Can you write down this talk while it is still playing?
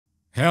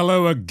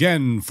Hello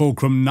again,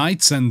 Fulcrum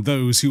Knights and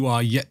those who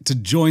are yet to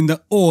join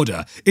the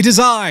Order. It is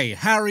I,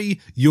 Harry,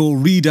 your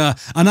reader,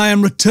 and I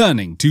am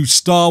returning to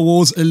Star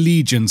Wars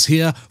Allegiance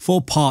here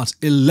for part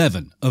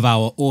 11 of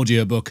our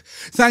audiobook.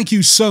 Thank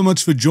you so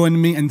much for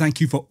joining me and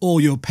thank you for all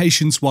your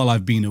patience while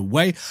I've been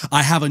away.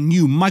 I have a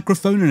new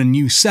microphone and a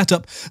new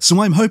setup,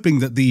 so I'm hoping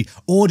that the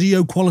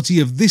audio quality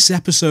of this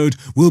episode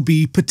will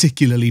be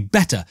particularly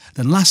better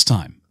than last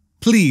time.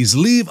 Please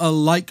leave a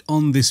like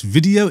on this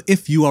video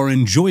if you are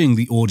enjoying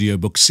the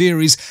audiobook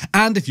series,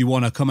 and if you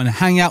want to come and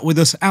hang out with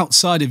us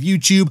outside of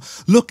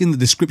YouTube, look in the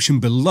description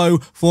below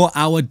for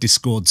our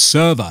Discord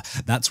server.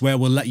 That's where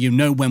we'll let you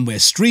know when we're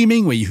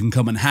streaming, where you can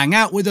come and hang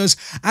out with us,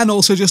 and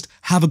also just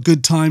have a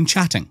good time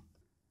chatting.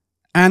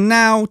 And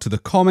now to the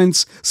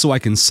comments, so I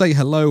can say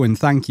hello and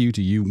thank you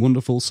to you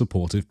wonderful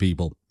supportive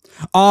people.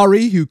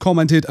 Ari, who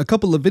commented a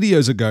couple of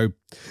videos ago,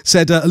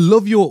 said,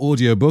 love your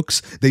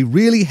audiobooks. They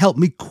really help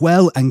me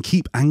quell and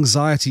keep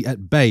anxiety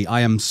at bay. I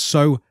am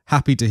so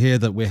happy to hear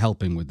that we're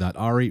helping with that.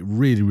 Ari,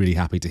 really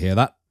happy to hear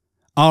that.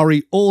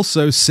 Ari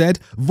also said,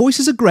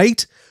 voices are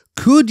great.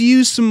 Could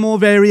use some more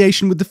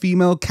variation with the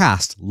female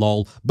cast,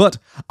 lol. But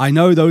I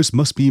know those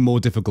must be more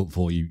difficult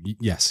for you.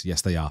 Yes,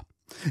 they are.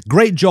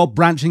 Great job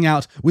branching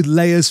out with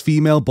Leia's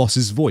female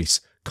boss's voice.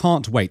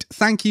 Can't wait.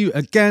 Thank you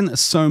again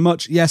so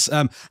much. Yes,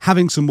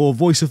 having some more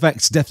voice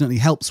effects definitely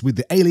helps with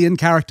the alien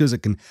characters.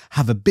 It can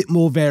have a bit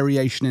more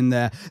variation in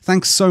there.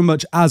 Thanks so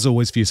much, as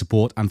always, for your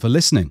support and for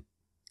listening.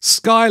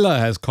 Skylar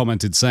has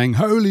commented saying,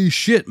 holy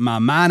shit, my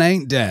man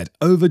ain't dead.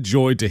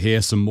 Overjoyed to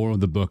hear some more of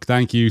the book.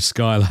 Thank you,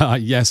 Skylar.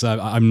 Yes,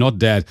 I'm not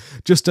dead.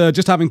 Just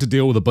having to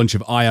deal with a bunch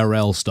of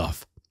IRL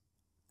stuff.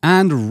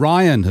 And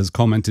Ryan has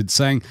commented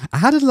saying, I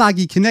had a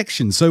laggy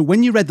connection, so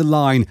when you read the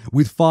line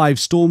with 5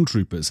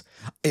 stormtroopers,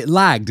 it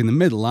lagged in the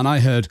middle and I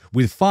heard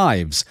with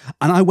 5s,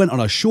 and I went on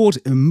a short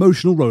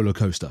emotional roller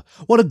coaster.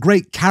 What a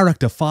great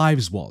character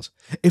 5s was.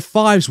 If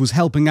 5s was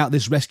helping out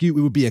this rescue,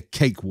 it would be a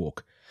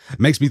cakewalk. It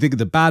makes me think of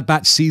the Bad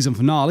Batch season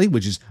finale,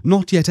 which is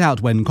not yet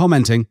out when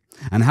commenting,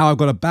 and how I've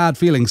got a bad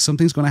feeling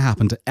something's going to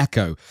happen to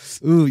Echo.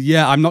 Ooh,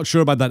 yeah, I'm not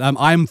sure about that.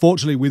 I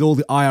unfortunately, with all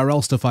the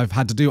IRL stuff I've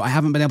had to do, I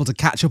haven't been able to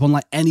catch up on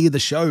any of the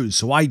shows,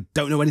 so I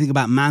don't know anything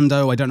about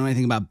Mando, I don't know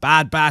anything about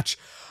Bad Batch.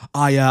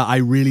 I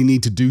really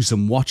need to do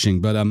some watching,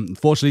 but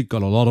unfortunately,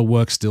 got a lot of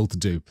work still to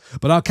do.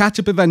 But I'll catch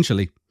up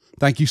eventually.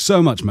 Thank you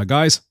so much, my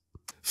guys.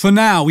 For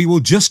now, we will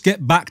just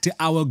get back to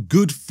our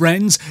good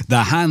friends,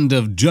 the Hand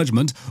of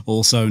Judgment,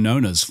 also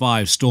known as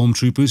 5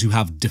 stormtroopers who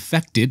have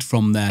defected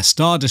from their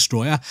Star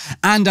Destroyer,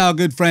 and our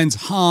good friends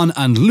Han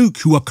and Luke,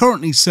 who are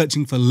currently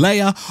searching for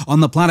Leia on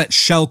the planet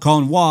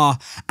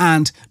Shelkonwar,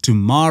 and to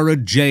Mara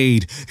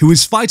Jade, who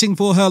is fighting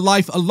for her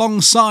life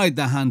alongside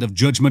the Hand of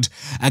Judgment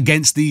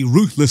against the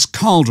ruthless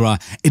Caldra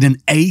in an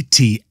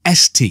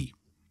AT-ST.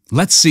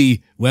 Let's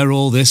see where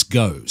all this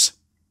goes.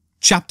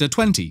 Chapter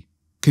 20,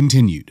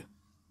 continued.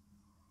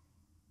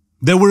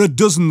 There were a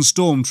dozen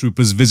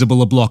stormtroopers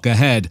visible a block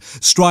ahead,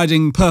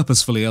 striding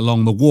purposefully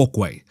along the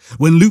walkway,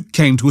 when Luke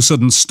came to a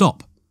sudden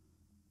stop.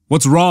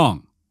 What's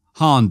wrong?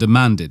 Han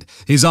demanded,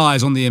 his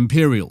eyes on the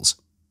Imperials.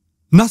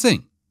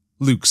 Nothing,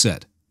 Luke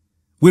said.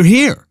 We're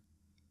here.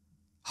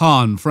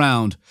 Han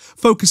frowned,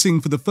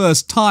 focusing for the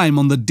first time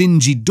on the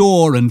dingy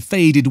door and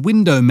faded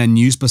window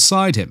menus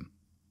beside him.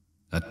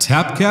 A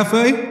tap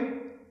cafe?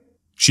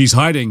 She's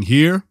hiding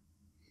here?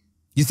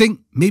 You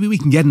think maybe we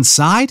can get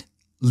inside?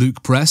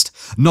 Luke pressed,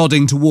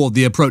 nodding toward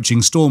the approaching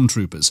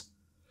stormtroopers.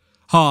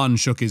 Han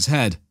shook his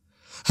head.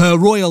 Her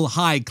royal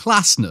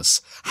high-classness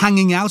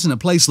hanging out in a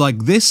place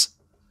like this?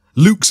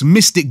 Luke's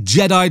mystic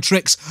Jedi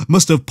tricks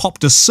must have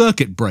popped a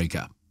circuit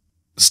breaker.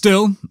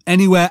 Still,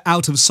 anywhere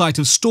out of sight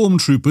of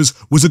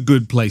stormtroopers was a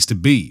good place to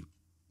be.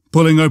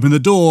 Pulling open the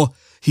door,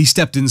 he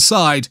stepped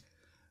inside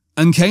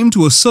and came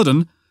to a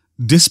sudden,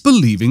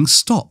 disbelieving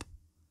stop.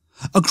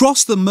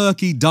 Across the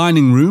murky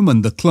dining room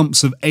and the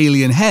clumps of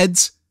alien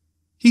heads,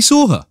 he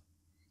saw her.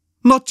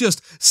 Not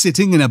just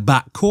sitting in a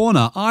back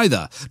corner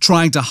either,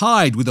 trying to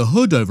hide with a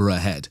hood over her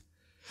head.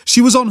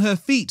 She was on her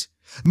feet,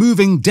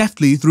 moving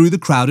deftly through the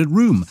crowded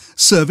room,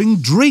 serving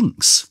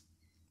drinks.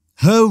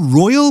 Her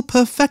royal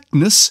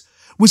perfectness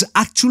was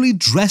actually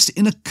dressed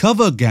in a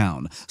cover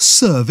gown,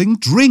 serving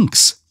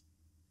drinks.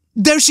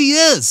 There she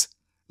is,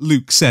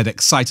 Luke said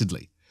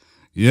excitedly.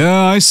 Yeah,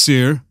 I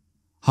see her,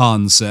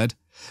 Han said,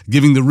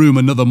 giving the room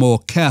another more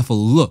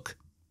careful look.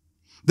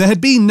 There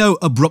had been no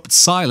abrupt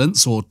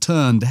silence or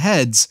turned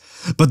heads,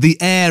 but the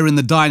air in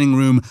the dining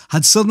room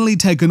had suddenly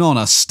taken on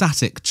a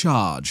static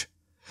charge.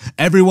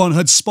 Everyone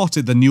had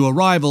spotted the new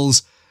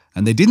arrivals,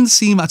 and they didn't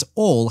seem at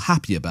all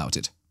happy about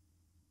it.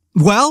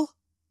 Well?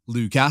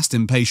 Luke asked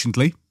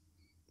impatiently.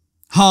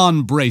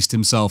 Han braced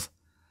himself.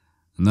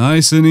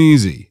 Nice and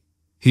easy,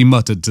 he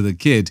muttered to the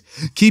kid,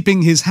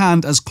 keeping his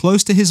hand as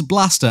close to his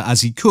blaster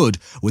as he could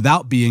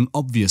without being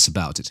obvious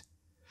about it.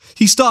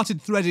 He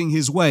started threading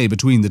his way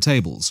between the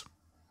tables.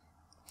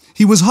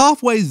 He was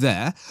halfway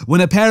there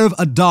when a pair of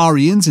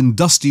Adarians in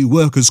dusty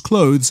workers'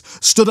 clothes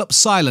stood up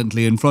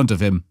silently in front of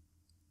him.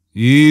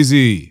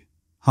 Easy,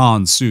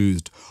 Han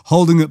soothed,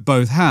 holding up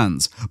both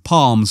hands,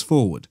 palms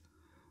forward.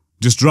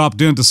 Just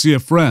dropped in to see a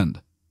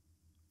friend.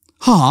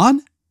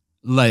 Han?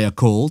 Leia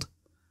called.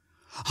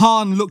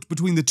 Han looked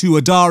between the two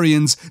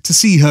Adarians to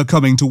see her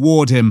coming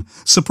toward him,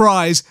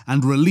 surprise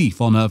and relief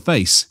on her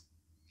face.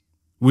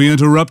 We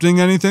interrupting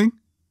anything?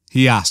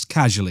 He asked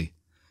casually.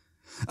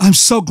 I'm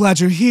so glad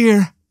you're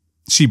here,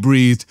 she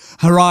breathed,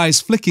 her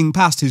eyes flicking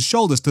past his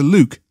shoulders to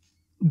Luke.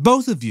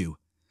 Both of you.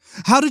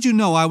 How did you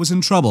know I was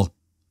in trouble?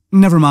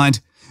 Never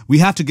mind. We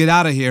have to get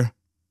out of here.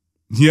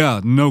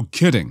 Yeah, no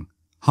kidding,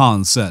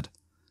 Han said.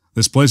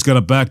 This place got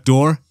a back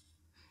door?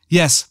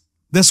 Yes,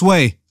 this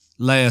way,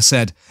 Leia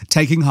said,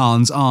 taking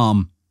Han's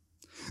arm.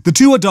 The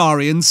two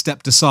Adarians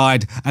stepped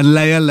aside and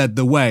Leia led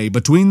the way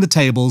between the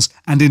tables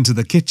and into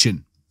the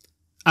kitchen.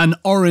 An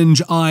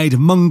orange-eyed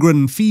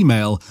Mungran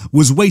female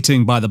was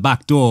waiting by the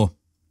back door.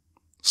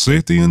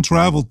 Safety and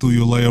travel to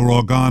you, Leia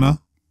Organa,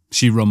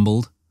 she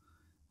rumbled.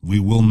 We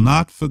will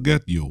not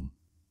forget you.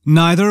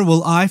 Neither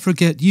will I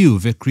forget you,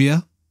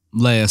 Vikria,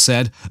 Leia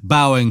said,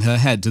 bowing her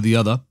head to the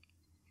other.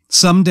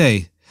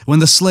 Someday, when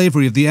the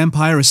slavery of the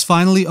Empire is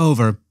finally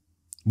over,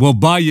 we'll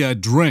buy you a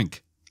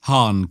drink,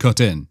 Han cut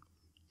in.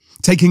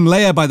 Taking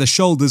Leia by the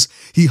shoulders,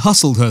 he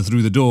hustled her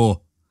through the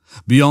door.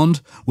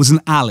 Beyond was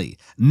an alley,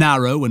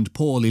 narrow and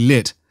poorly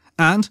lit,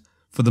 and,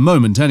 for the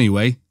moment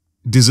anyway,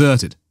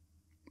 deserted.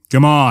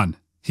 Come on,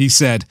 he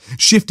said,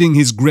 shifting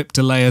his grip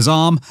to Leia's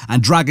arm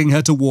and dragging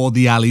her toward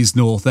the alley's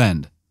north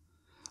end.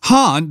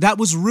 Han, that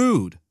was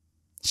rude,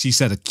 she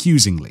said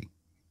accusingly.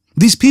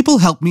 These people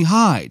helped me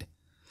hide.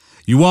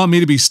 You want me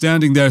to be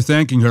standing there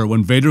thanking her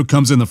when Vader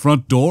comes in the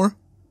front door?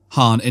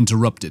 Han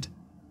interrupted.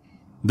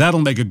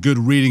 That'll make a good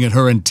reading at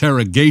her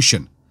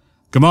interrogation.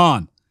 Come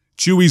on,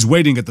 Chewie's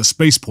waiting at the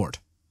spaceport.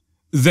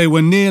 They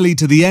were nearly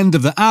to the end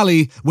of the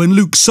alley when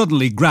Luke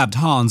suddenly grabbed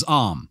Han's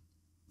arm.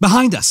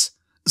 Behind us!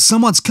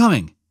 Someone's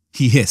coming,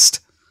 he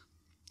hissed.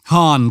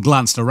 Han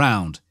glanced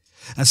around.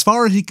 As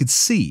far as he could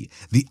see,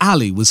 the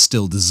alley was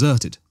still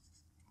deserted.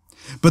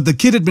 But the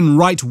kid had been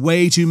right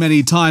way too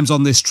many times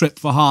on this trip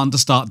for Han to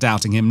start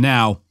doubting him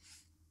now.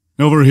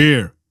 Over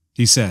here,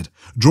 he said,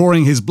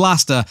 drawing his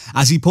blaster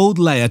as he pulled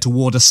Leia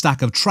toward a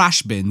stack of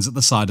trash bins at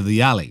the side of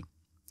the alley.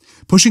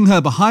 Pushing her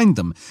behind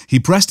them, he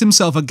pressed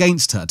himself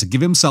against her to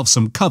give himself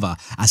some cover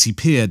as he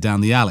peered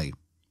down the alley.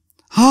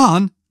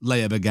 Han,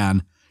 Leia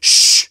began.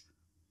 Shh!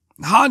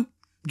 Han,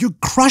 you're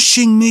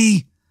crushing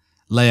me,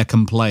 Leia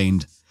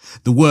complained,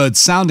 the words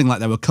sounding like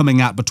they were coming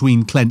out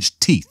between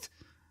clenched teeth.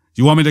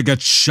 You want me to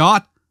get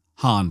shot?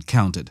 Han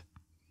countered.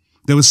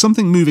 There was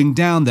something moving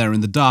down there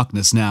in the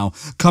darkness now,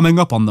 coming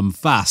up on them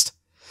fast.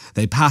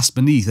 They passed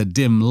beneath a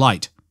dim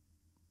light.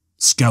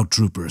 Scout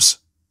troopers,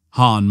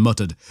 Han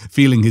muttered,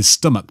 feeling his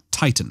stomach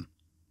tighten.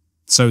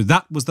 So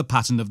that was the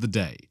pattern of the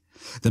day.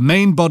 The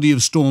main body of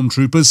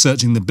stormtroopers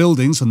searching the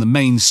buildings from the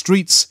main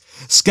streets,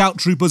 scout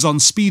troopers on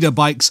speeder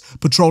bikes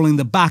patrolling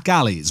the back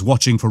alleys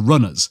watching for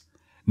runners.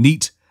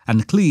 Neat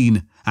and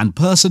clean and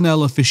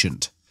personnel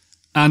efficient.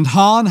 And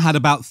Han had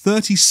about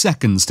 30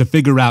 seconds to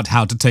figure out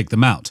how to take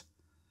them out.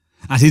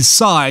 At his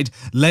side,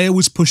 Leia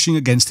was pushing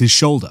against his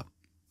shoulder.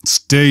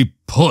 Stay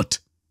put,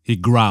 he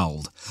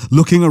growled,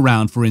 looking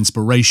around for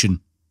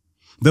inspiration.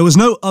 There was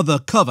no other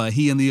cover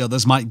he and the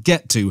others might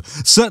get to,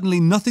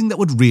 certainly nothing that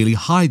would really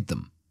hide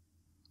them.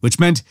 Which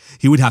meant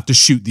he would have to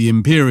shoot the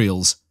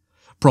Imperials.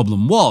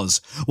 Problem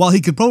was, while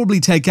he could probably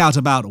take out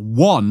about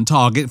one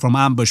target from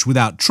ambush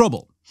without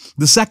trouble,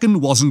 the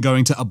second wasn't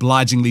going to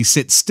obligingly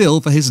sit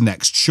still for his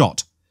next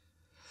shot.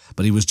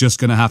 But he was just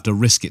going to have to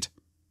risk it.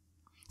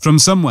 From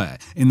somewhere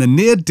in the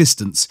near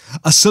distance,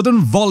 a sudden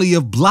volley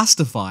of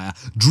blaster fire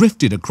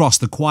drifted across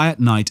the quiet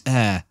night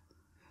air.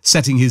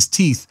 Setting his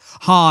teeth,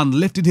 Han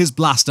lifted his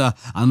blaster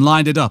and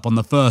lined it up on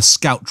the first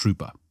scout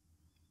trooper.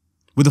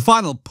 With a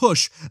final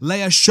push,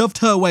 Leia shoved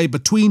her way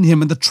between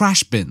him and the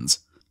trash bins.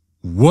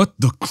 What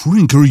the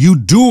crink are you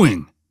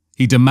doing?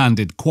 He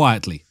demanded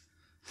quietly.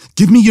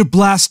 Give me your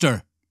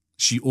blaster,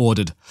 she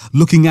ordered,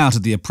 looking out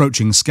at the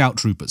approaching scout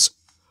troopers.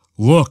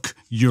 Look,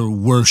 your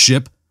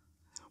worship.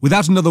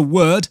 Without another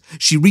word,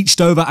 she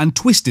reached over and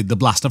twisted the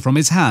blaster from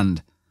his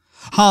hand.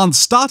 Han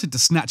started to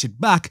snatch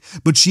it back,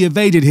 but she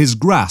evaded his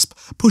grasp,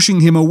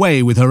 pushing him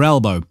away with her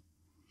elbow.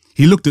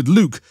 He looked at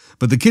Luke,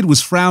 but the kid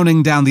was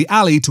frowning down the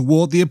alley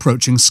toward the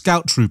approaching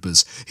scout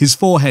troopers, his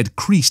forehead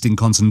creased in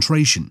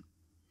concentration.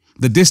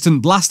 The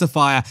distant blaster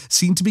fire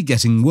seemed to be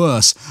getting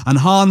worse, and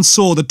Han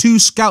saw the two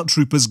scout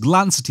troopers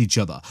glance at each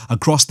other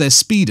across their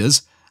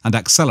speeders and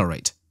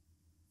accelerate.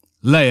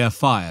 Leia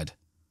fired.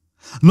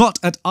 Not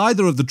at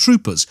either of the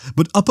troopers,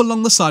 but up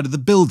along the side of the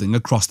building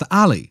across the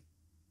alley.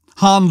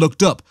 Han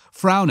looked up,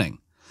 frowning,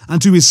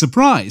 and to his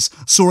surprise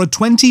saw a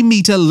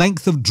 20-meter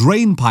length of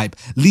drain pipe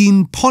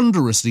lean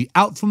ponderously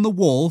out from the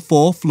wall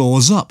 4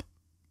 floors up.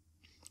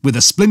 With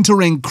a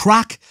splintering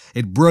crack,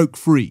 it broke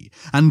free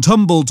and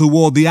tumbled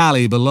toward the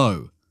alley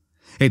below.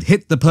 It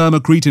hit the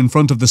permacrete in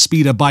front of the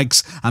speeder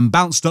bikes and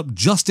bounced up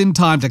just in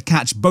time to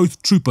catch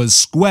both troopers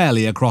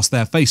squarely across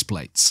their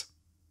faceplates.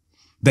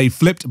 They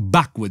flipped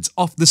backwards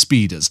off the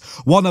speeders,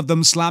 one of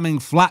them slamming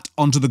flat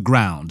onto the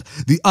ground,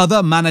 the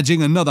other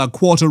managing another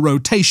quarter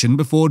rotation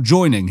before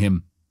joining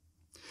him.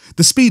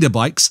 The speeder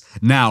bikes,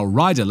 now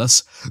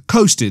riderless,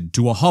 coasted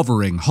to a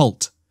hovering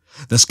halt.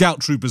 The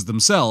scout troopers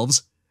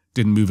themselves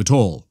didn't move at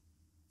all.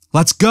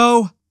 "Let's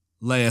go,"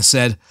 Leia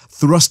said,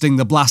 thrusting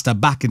the blaster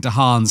back into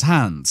Han's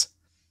hands.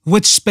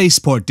 "Which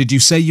spaceport did you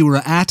say you were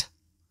at?"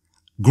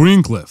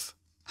 "Greencliff,"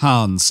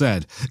 Han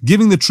said,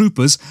 giving the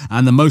troopers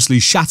and the mostly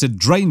shattered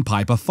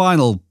drainpipe a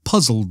final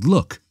puzzled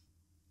look.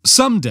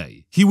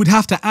 Someday he would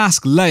have to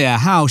ask Leia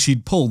how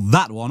she'd pulled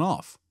that one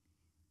off.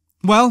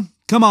 "Well,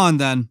 come on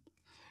then,"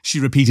 she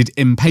repeated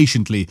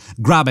impatiently,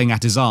 grabbing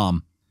at his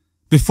arm.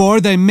 "Before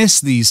they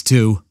miss these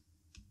two."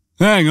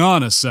 "Hang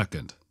on a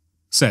second,"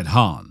 said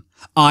Han,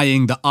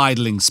 eyeing the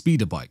idling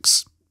speeder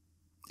bikes.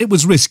 It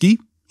was risky,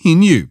 he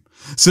knew.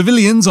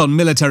 Civilians on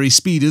military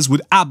speeders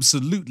would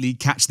absolutely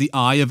catch the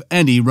eye of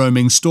any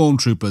roaming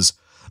stormtroopers,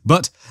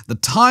 but the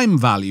time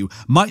value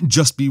might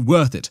just be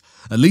worth it,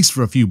 at least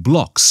for a few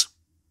blocks.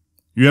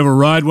 "You ever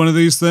ride one of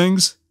these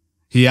things?"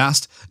 he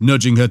asked,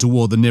 nudging her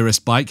toward the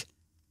nearest bike.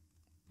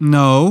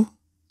 "No,"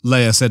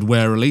 Leia said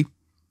warily.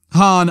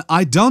 "Han,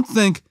 I don't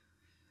think—"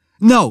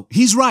 "No,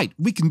 he's right,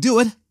 we can do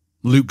it,"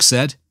 Luke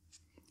said.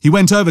 He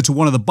went over to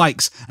one of the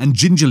bikes and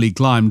gingerly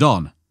climbed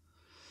on.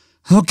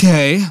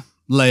 "Okay,"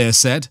 Leia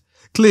said,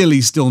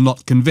 clearly still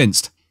not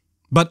convinced.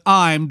 "But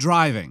I'm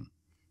driving."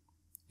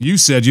 "You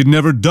said you'd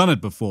never done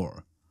it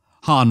before,"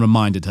 Han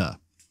reminded her.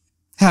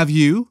 "Have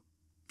you?"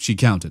 she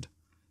countered.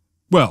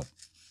 "Well,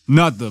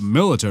 not the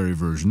military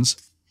versions."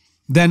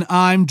 "Then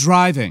I'm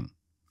driving,"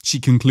 she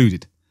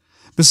concluded.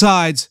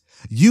 "Besides,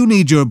 you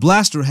need your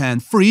blaster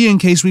hand free in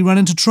case we run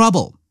into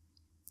trouble."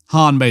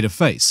 Han made a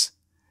face.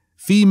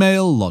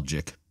 Female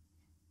logic.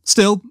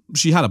 Still,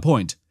 she had a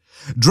point.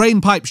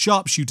 Drainpipe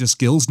sharpshooter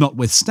skills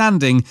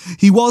notwithstanding,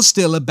 he was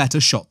still a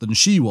better shot than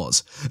she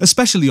was,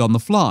 especially on the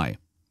fly.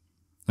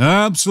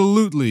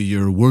 "Absolutely,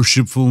 your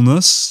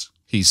worshipfulness,"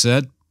 he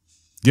said.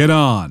 "Get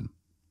on."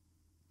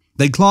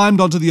 They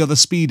climbed onto the other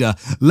speeder,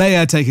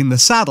 Leia taking the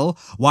saddle,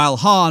 while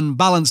Han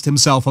balanced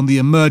himself on the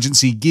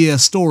emergency gear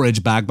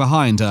storage bag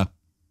behind her.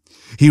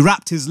 He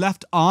wrapped his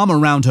left arm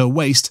around her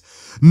waist,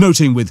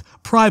 noting with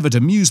private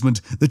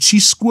amusement that she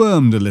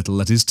squirmed a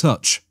little at his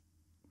touch.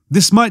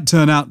 This might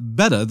turn out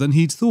better than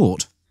he'd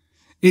thought.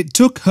 It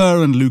took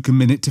her and Luke a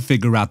minute to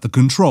figure out the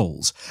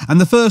controls, and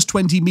the first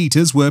 20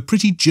 meters were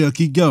pretty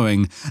jerky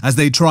going as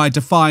they tried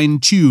to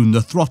fine-tune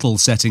the throttle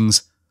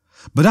settings.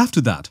 But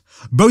after that,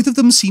 both of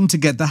them seemed to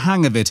get the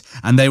hang of it,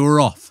 and they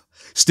were off,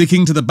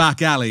 sticking to the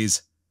back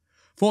alleys.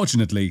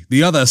 Fortunately,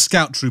 the other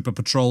scout trooper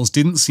patrols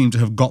didn't seem to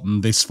have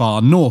gotten this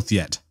far north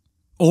yet.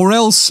 Or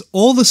else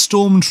all the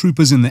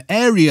stormtroopers in the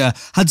area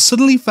had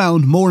suddenly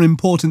found more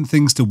important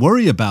things to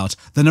worry about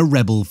than a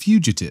rebel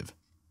fugitive.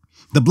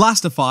 The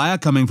blaster fire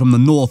coming from the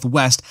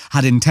northwest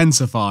had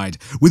intensified,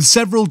 with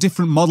several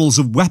different models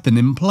of weapon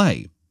in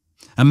play.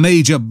 A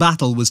major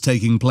battle was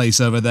taking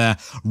place over there,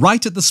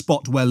 right at the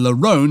spot where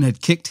Ronin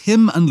had kicked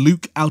him and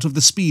Luke out of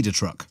the speeder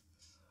truck.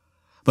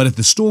 But if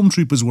the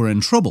stormtroopers were in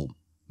trouble,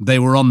 they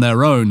were on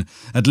their own,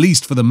 at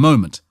least for the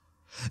moment.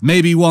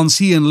 Maybe once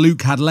he and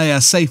Luke had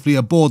Leia safely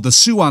aboard the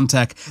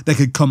Suantech, they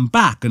could come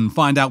back and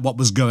find out what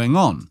was going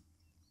on.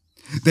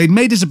 They'd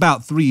made it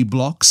about 3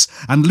 blocks,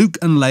 and Luke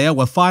and Leia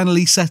were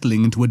finally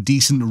settling into a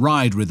decent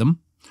ride rhythm,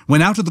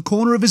 when out of the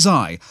corner of his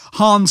eye,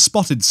 Han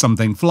spotted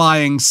something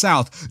flying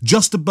south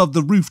just above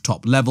the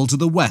rooftop level to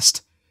the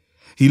west.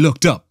 He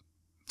looked up.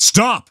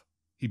 "Stop!"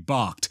 he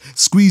barked,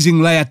 squeezing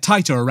Leia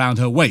tighter around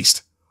her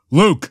waist.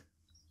 "Luke!"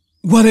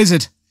 "What is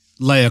it?"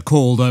 Leia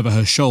called over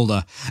her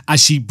shoulder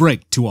as she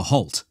braked to a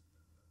halt.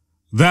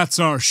 "That's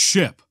our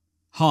ship,"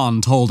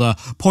 Han told her,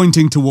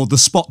 pointing toward the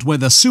spot where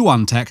the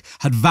Suantech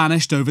had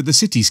vanished over the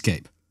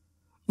cityscape.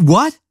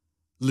 "What?"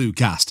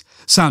 Luke asked,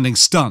 sounding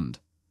stunned.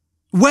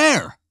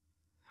 "Where?"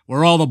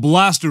 "Where all the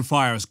blaster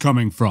fire's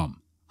coming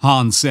from,"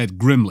 Han said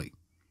grimly.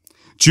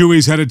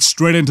 "Chewie's headed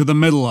straight into the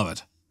middle of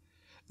it."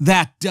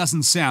 "That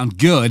doesn't sound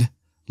good,"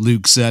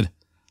 Luke said.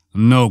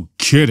 "No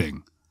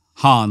kidding,"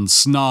 Han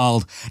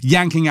snarled,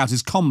 yanking out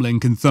his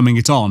comlink and thumbing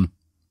it on,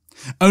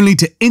 only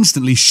to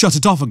instantly shut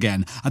it off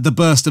again at the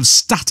burst of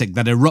static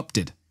that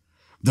erupted.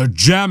 "They're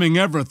jamming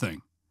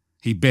everything,"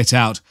 he bit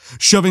out,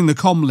 shoving the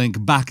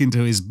comlink back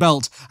into his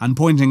belt and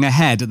pointing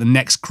ahead at the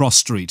next cross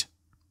street.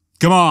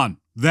 "Come on,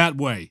 that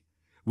way.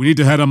 We need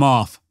to head them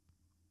off."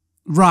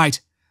 "Right,"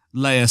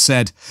 Leia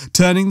said,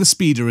 turning the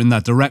speeder in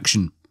that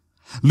direction.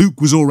 Luke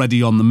was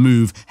already on the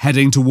move,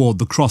 heading toward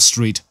the cross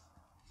street.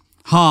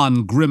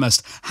 Han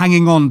grimaced,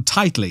 hanging on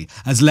tightly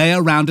as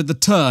Leia rounded the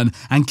turn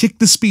and kicked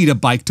the speeder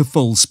bike to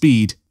full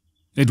speed.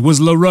 It was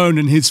Ronin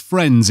and his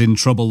friends in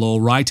trouble, all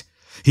right.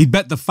 He'd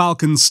bet the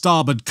Falcon's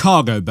starboard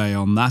cargo bay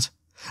on that.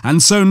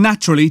 And so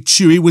naturally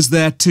Chewie was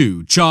there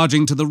too,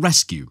 charging to the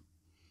rescue.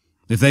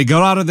 If they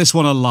got out of this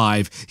one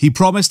alive, he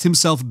promised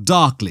himself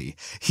darkly,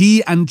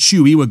 he and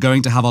Chewie were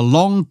going to have a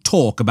long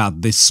talk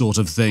about this sort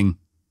of thing.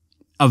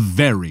 A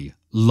very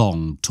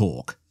long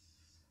talk.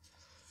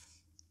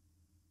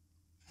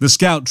 The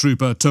scout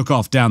trooper took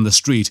off down the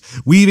street,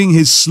 weaving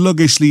his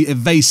sluggishly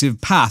evasive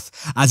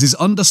path as his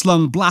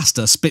underslung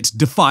blaster spit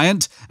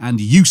defiant and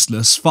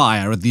useless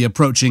fire at the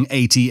approaching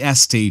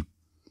AT-ST.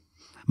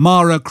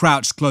 Mara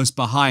crouched close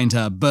behind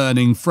her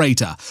burning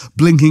freighter,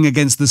 blinking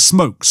against the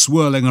smoke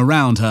swirling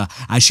around her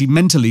as she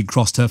mentally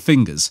crossed her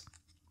fingers.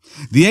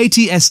 The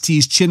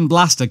AT-ST's chin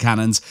blaster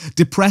cannons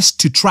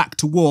depressed to track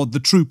toward the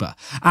trooper,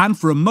 and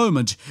for a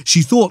moment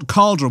she thought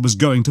Caldra was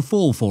going to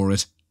fall for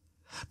it.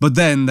 But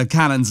then the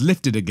cannons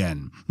lifted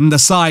again, and the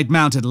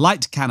side-mounted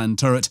light cannon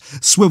turret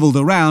swiveled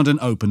around and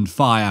opened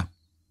fire.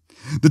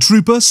 The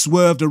trooper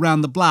swerved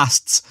around the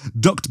blasts,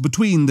 ducked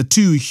between the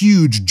two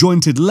huge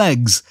jointed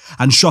legs,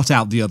 and shot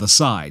out the other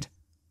side.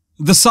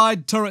 The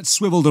side turret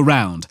swiveled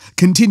around,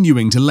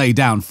 continuing to lay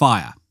down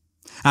fire.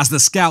 As the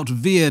scout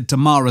veered to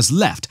Mara's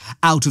left,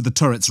 out of the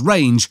turret's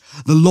range,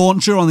 the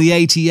launcher on the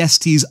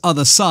AT-ST's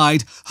other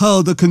side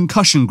hurled a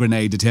concussion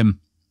grenade at him.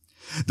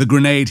 The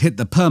grenade hit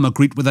the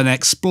permacrete with an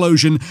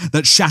explosion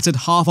that shattered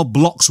half a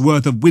block's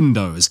worth of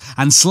windows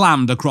and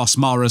slammed across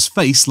Mara's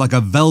face like a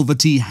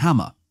velvety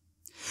hammer.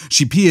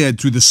 She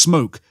peered through the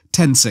smoke,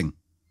 tensing.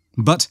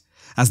 But,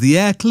 as the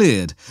air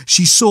cleared,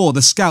 she saw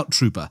the scout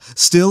trooper,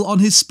 still on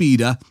his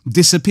speeder,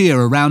 disappear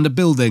around a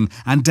building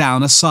and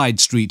down a side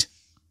street.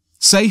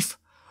 Safe,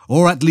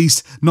 or at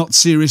least not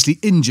seriously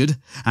injured,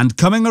 and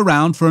coming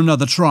around for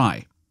another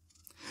try.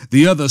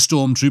 The other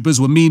stormtroopers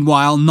were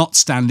meanwhile not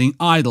standing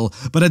idle,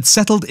 but had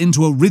settled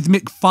into a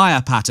rhythmic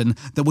fire pattern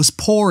that was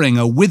pouring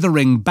a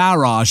withering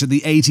barrage at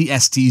the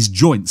AT-ST's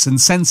joints and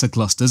sensor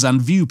clusters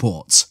and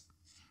viewports.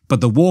 But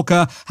the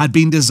Walker had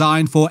been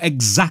designed for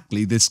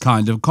exactly this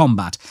kind of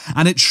combat,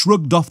 and it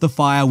shrugged off the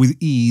fire with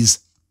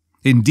ease.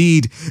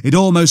 Indeed, it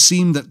almost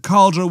seemed that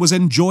Caldra was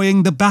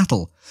enjoying the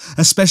battle,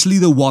 especially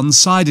the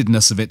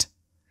one-sidedness of it.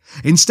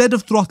 Instead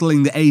of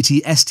throttling the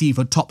AT-ST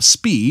for top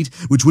speed,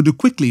 which would have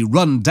quickly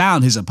run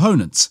down his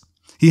opponents,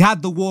 he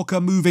had the Walker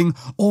moving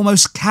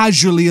almost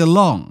casually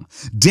along,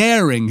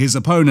 daring his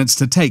opponents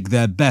to take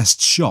their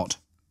best shot.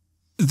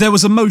 There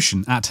was a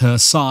motion at her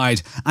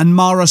side, and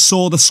Mara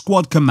saw the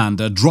squad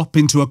commander drop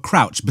into a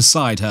crouch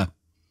beside her.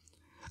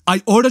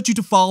 "I ordered you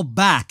to fall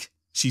back,"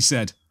 she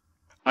said.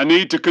 "I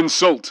need to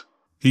consult,"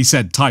 he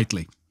said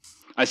tightly.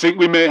 "I think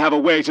we may have a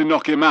way to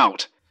knock him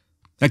out."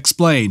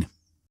 "Explain."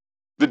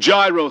 "The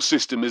gyro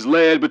system is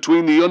layered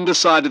between the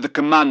underside of the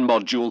command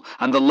module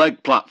and the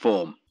leg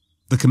platform,"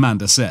 the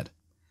commander said.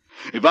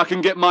 "If I can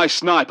get my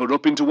sniper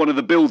up into one of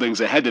the buildings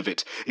ahead of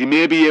it, he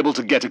may be able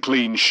to get a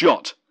clean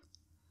shot."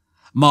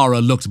 Mara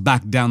looked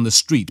back down the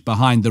street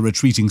behind the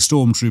retreating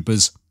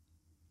stormtroopers.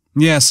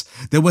 Yes,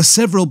 there were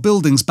several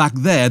buildings back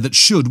there that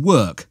should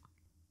work.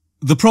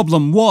 The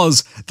problem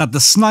was that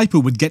the sniper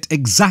would get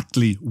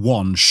exactly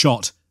one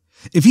shot.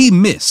 If he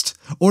missed,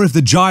 or if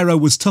the gyro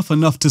was tough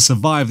enough to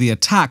survive the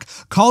attack,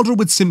 Caldra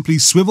would simply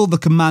swivel the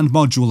command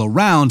module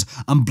around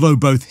and blow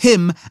both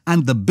him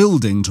and the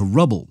building to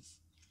rubble.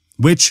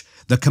 Which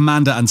the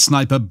commander and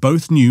sniper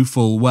both knew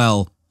full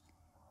well.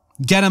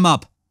 "Get him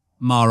up,"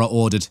 Mara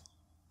ordered.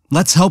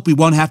 "Let's hope we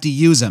won't have to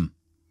use him."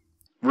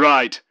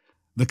 "Right."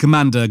 The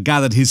commander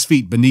gathered his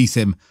feet beneath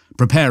him,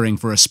 preparing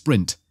for a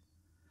sprint.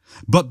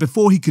 But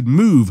before he could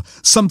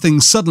move, something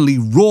suddenly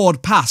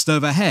roared past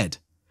overhead.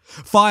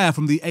 Fire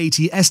from the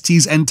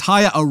AT-ST's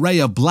entire array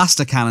of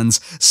blaster cannons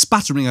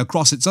spattering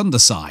across its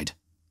underside.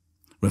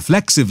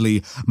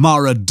 Reflexively,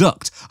 Mara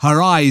ducked,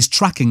 her eyes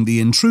tracking the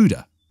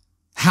intruder.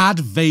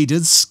 Had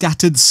Vader's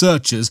scattered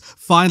searchers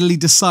finally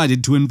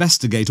decided to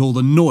investigate all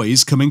the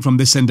noise coming from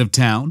this end of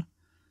town?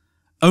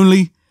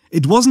 Only,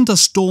 it wasn't a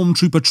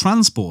stormtrooper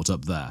transport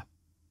up there.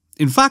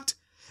 In fact,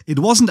 it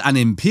wasn't an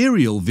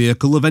Imperial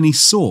vehicle of any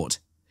sort.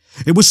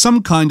 It was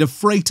some kind of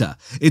freighter,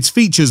 its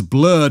features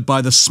blurred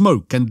by the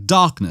smoke and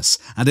darkness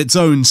and its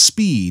own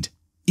speed.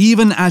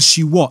 Even as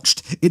she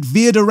watched, it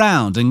veered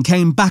around and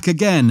came back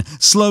again,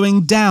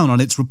 slowing down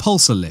on its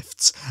repulsor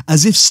lifts,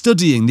 as if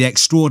studying the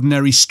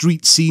extraordinary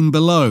street scene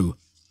below.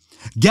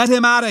 "Get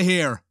him out of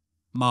here,"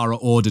 Mara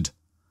ordered.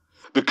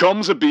 "The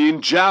comms are being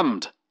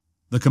jammed,"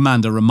 the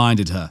commander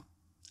reminded her.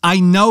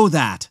 "I know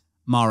that,"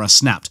 Mara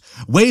snapped.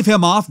 "Wave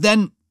him off,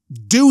 then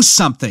do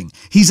something.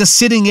 He's a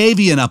sitting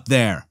avian up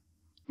there."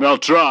 "I'll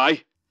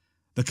try."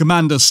 The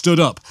commander stood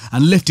up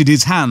and lifted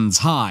his hands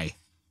high.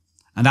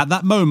 And at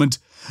that moment,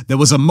 there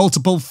was a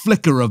multiple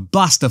flicker of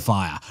blaster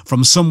fire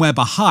from somewhere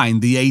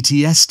behind the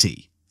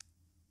AT-ST.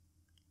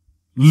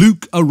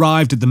 Luke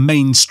arrived at the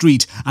main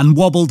street and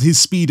wobbled his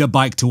speeder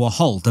bike to a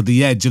halt at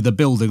the edge of the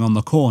building on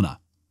the corner.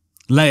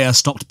 Leia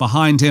stopped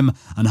behind him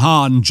and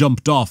Han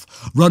jumped off,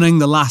 running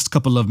the last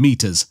couple of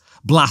meters.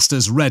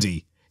 Blasters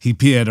ready, he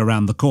peered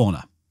around the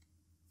corner.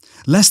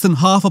 Less than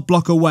half a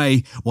block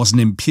away was an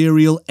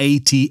Imperial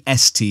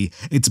AT-ST,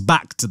 its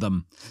back to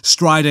them,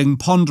 striding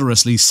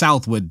ponderously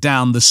southward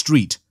down the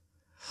street.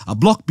 A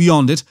block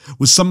beyond it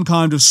was some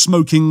kind of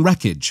smoking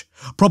wreckage,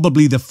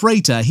 probably the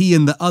freighter he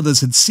and the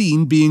others had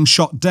seen being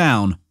shot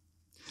down.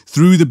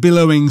 Through the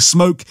billowing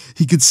smoke,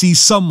 he could see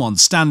someone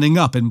standing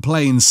up in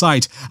plain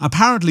sight,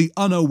 apparently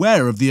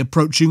unaware of the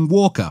approaching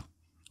Walker.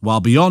 while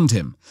beyond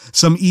him,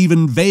 some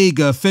even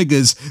vaguer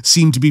figures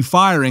seemed to be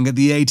firing at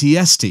the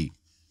AT-ST.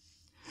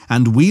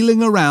 And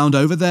wheeling around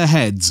over their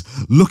heads,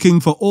 looking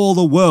for all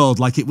the world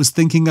like it was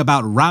thinking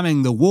about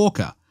ramming the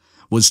walker,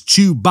 was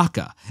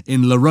Chewbacca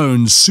in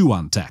Larone's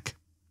Suantech.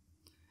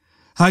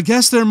 "I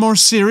guess they're more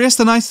serious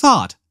than I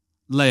thought,"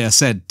 Leia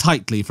said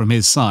tightly from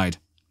his side.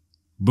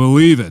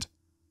 "Believe it,"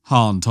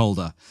 Han told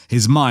her,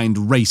 his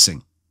mind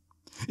racing.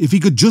 If he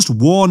could just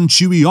warn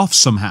Chewie off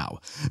somehow,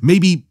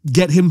 maybe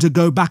get him to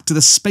go back to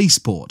the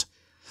spaceport.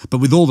 But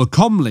with all the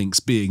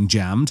comlinks being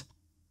jammed...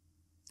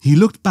 He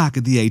looked back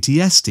at the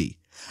AT-ST,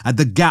 at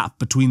the gap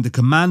between the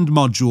command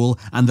module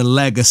and the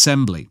leg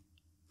assembly.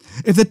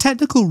 If the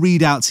technical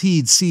readouts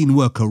he'd seen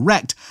were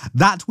correct,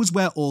 that was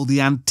where all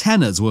the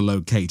antennas were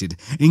located,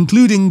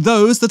 including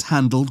those that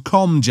handled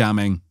comm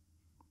jamming.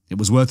 It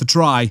was worth a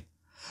try.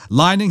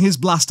 Lining his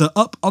blaster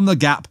up on the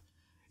gap,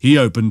 he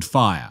opened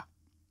fire.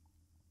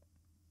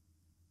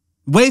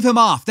 "Wave him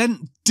off,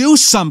 then do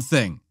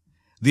something,"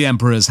 the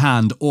Emperor's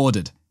hand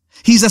ordered.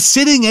 "He's a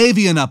sitting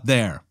avian up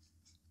there."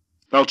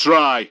 "I'll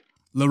try,"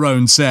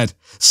 Larone said,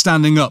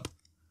 standing up.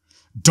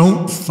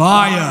 "Don't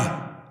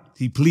fire,"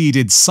 he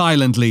pleaded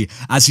silently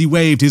as he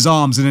waved his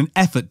arms in an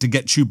effort to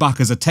get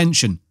Chewbacca's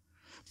attention.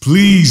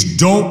 "Please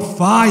don't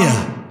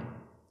fire."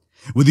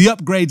 With the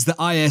upgrades the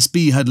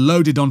ISB had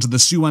loaded onto the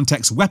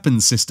Suantech's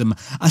weapons system,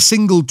 a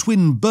single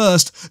twin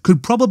burst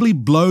could probably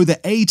blow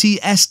the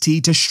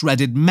AT-ST to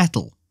shredded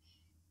metal.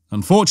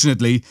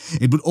 Unfortunately,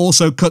 it would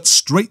also cut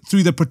straight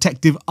through the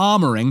protective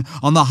armouring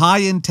on the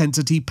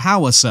high-intensity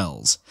power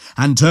cells,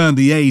 and turn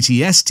the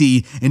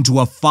AT-ST into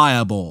a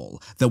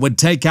fireball that would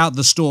take out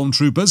the Storm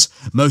Troopers,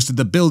 most of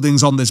the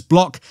buildings on this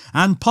block,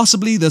 and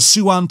possibly the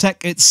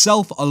Suantech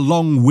itself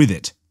along with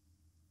it.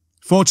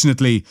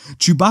 Fortunately,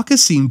 Chewbacca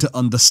seemed to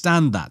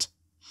understand that.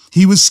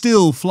 He was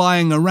still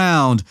flying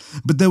around,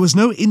 but there was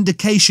no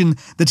indication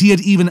that he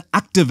had even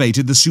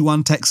activated the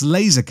Suantech's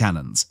laser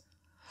cannons.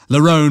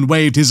 Larone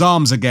waved his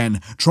arms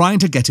again, trying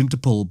to get him to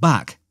pull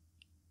back.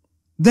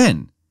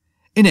 Then,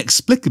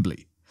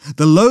 inexplicably,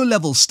 the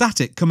low-level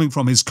static coming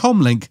from his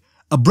comlink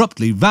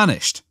abruptly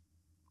vanished.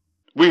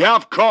 "We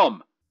have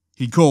comm,"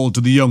 he called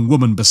to the young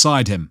woman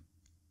beside him.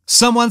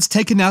 "Someone's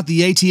taken out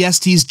the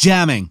AT-ST's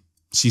jamming,"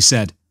 she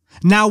said.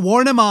 "Now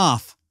warn him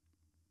off."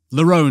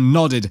 Larone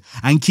nodded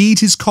and keyed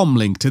his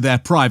comlink to their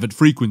private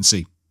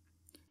frequency.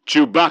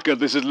 "Chewbacca,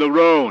 this is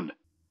Larone,"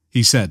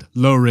 he said,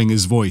 lowering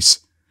his voice.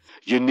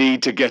 "You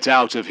need to get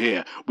out of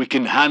here. We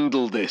can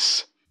handle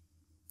this."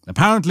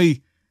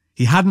 Apparently,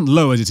 he hadn't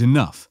lowered it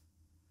enough.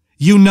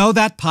 "You know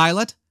that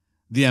pilot?"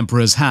 the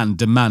Emperor's hand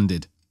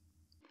demanded.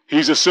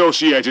 "He's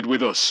associated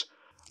with us,"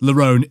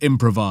 Larone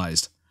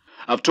improvised.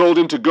 "I've told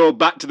him to go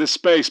back to the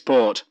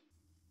spaceport."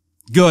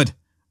 "Good.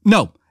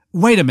 No,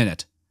 wait a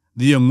minute,"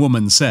 the young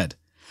woman said.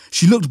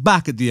 She looked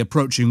back at the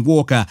approaching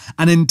walker,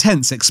 an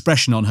intense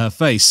expression on her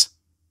face.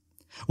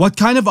 "What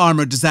kind of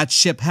armour does that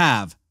ship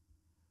have?"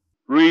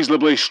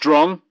 "Reasonably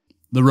strong,"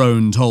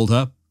 Larone told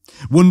her,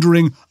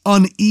 wondering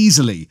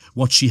uneasily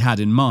what she had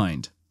in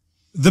mind.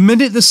 The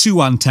minute the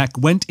Suantech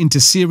went into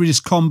serious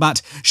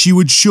combat, she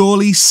would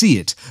surely see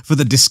it for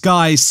the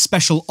disguised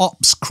special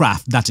ops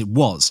craft that it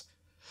was.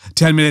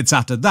 10 minutes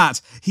after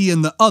that, he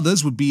and the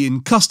others would be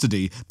in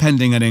custody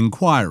pending an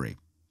inquiry.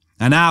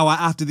 An hour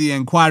after the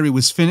inquiry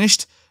was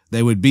finished,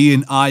 they would be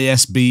in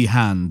ISB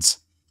hands.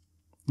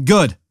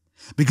 "Good,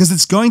 because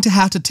it's going to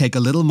have to take a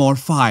little more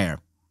fire,"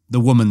 the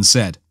woman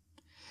said.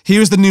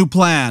 "Here's the new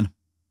plan."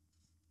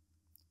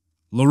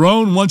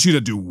 "Larone wants you to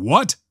do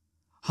what?"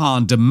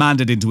 Han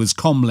demanded into his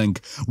comlink,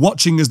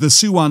 watching as the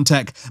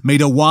Suantech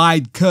made a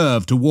wide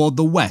curve toward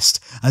the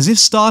west, as if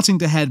starting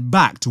to head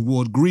back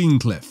toward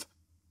Greencliff.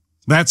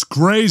 "That's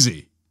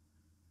crazy."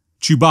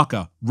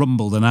 Chewbacca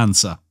rumbled an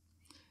answer.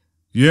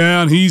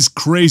 "Yeah, and he's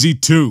crazy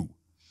too,"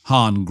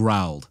 Han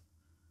growled.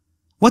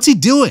 "What's he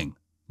doing?"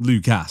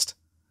 Luke asked.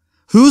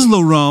 "Who's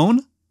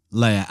Larone?"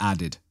 Leia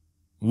added.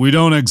 "We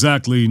don't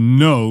exactly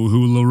know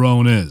who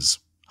Larone is,"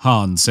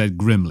 Han said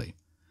grimly.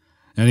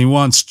 "And he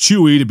wants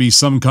Chewie to be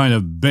some kind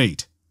of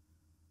bait."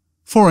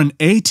 "For an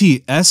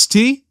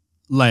AT-ST?"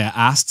 Leia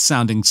asked,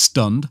 sounding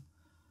stunned.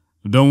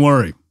 "Don't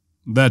worry.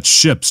 That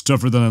ship's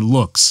tougher than it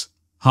looks,"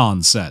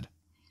 Han said.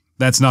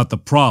 "That's not the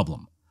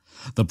problem.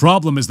 The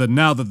problem is that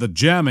now that the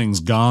jamming's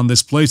gone,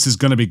 this place is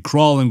going to be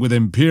crawling with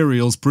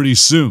Imperials pretty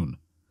soon."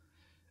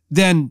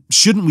 "Then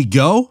shouldn't we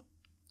go?"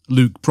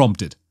 Luke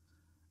prompted.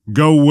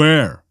 "Go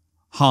where?"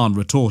 Han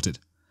retorted.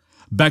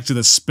 "Back to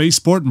the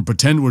spaceport and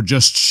pretend we're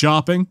just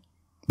shopping?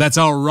 That's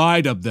our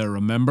ride up there,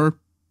 remember?"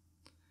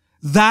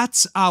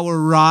 "That's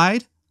our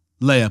ride?"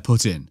 Leia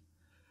put in.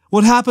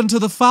 "What happened to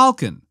the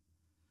Falcon?"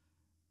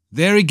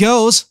 "There he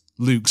goes,"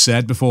 Luke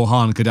said before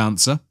Han could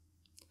answer.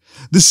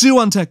 The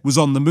Suantech was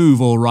on the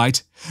move all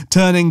right,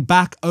 turning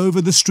back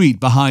over the street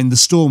behind the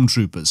Storm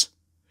Troopers.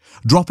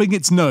 Dropping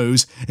its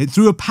nose, it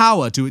threw a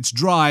power to its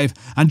drive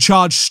and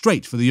charged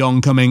straight for the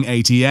oncoming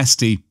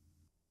AT-ST.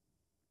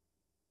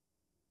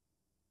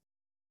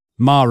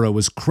 Mara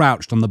was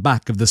crouched on the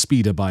back of the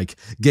speeder bike,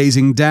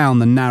 gazing down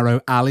the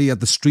narrow alley at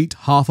the street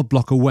half a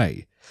block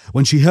away,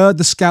 when she heard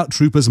the scout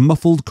trooper's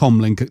muffled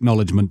comlink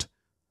acknowledgement.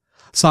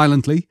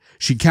 Silently,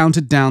 she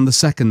counted down the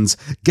seconds,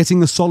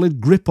 getting a solid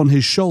grip on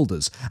his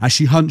shoulders as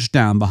she hunched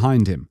down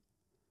behind him.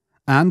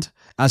 And,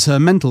 as her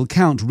mental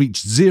count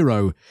reached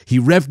 0, he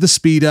revved the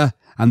speeder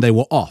and they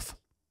were off.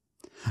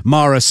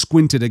 Mara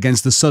squinted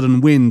against the sudden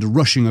wind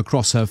rushing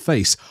across her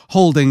face,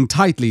 holding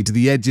tightly to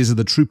the edges of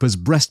the trooper's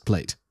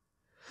breastplate.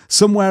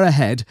 Somewhere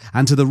ahead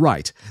and to the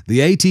right,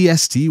 the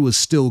AT-ST was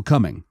still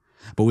coming,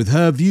 but with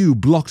her view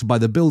blocked by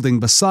the building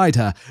beside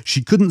her,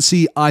 she couldn't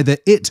see either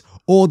it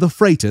or the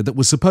freighter that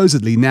was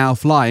supposedly now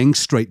flying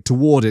straight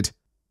toward it.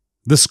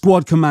 The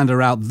squad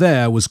commander out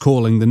there was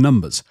calling the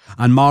numbers,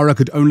 and Mara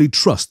could only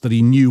trust that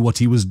he knew what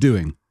he was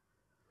doing.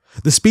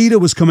 The speeder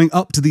was coming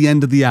up to the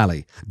end of the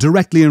alley.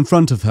 Directly in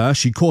front of her,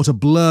 she caught a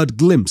blurred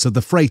glimpse of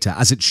the freighter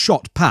as it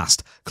shot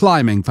past,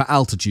 climbing for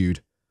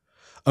altitude.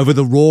 Over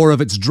the roar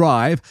of its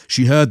drive,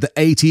 she heard the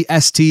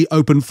AT-ST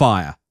open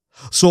fire,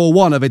 saw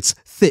one of its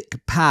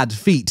thick pad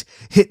feet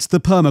hit the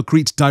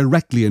permacrete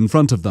directly in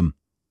front of them.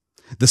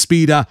 The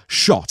speeder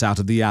shot out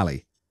of the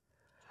alley,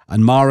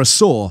 and Mara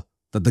saw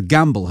that the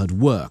gamble had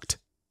worked.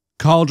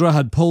 Caldra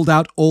had pulled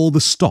out all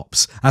the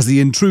stops as the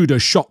intruder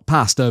shot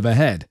past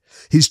overhead.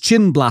 His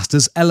chin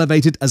blasters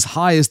elevated as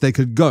high as they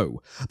could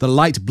go, the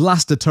light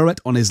blaster turret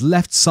on his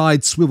left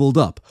side swiveled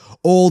up,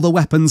 all the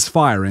weapons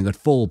firing at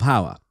full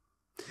power.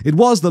 It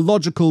was the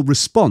logical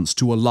response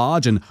to a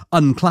large and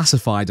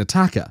unclassified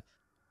attacker.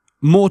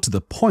 More to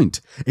the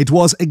point, it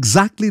was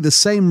exactly the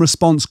same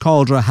response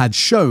Caldra had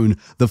shown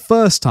the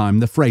first time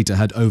the freighter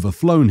had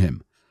overflown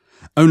him.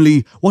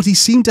 Only what he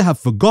seemed to have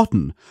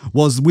forgotten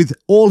was, with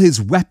all his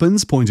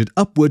weapons pointed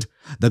upward,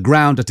 the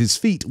ground at his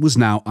feet was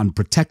now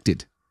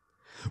unprotected.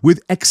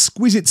 With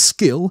exquisite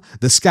skill,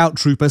 the scout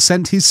trooper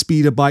sent his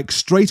speeder bike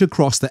straight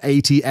across the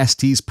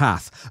AT-ST's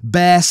path,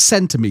 bare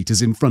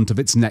centimetres in front of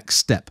its next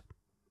step.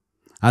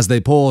 As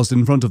they paused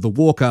in front of the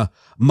walker,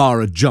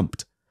 Mara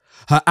jumped.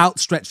 Her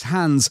outstretched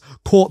hands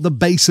caught the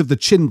base of the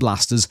chin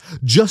blasters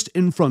just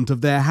in front of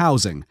their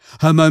housing,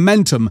 her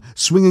momentum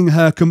swinging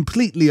her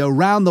completely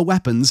around the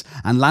weapons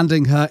and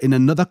landing her in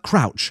another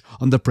crouch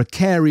on the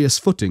precarious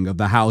footing of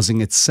the housing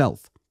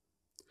itself.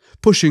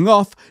 Pushing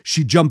off,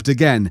 she jumped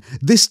again,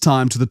 this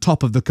time to the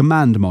top of the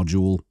command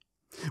module.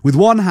 With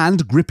one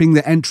hand gripping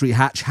the entry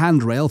hatch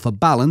handrail for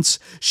balance,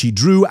 she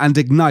drew and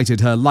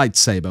ignited her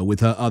lightsaber with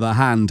her other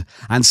hand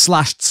and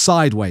slashed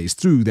sideways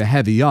through the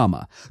heavy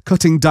armour,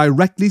 cutting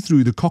directly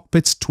through the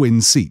cockpit's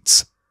twin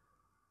seats.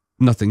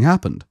 Nothing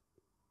happened.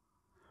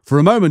 For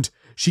a moment,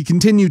 she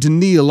continued to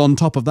kneel on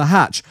top of the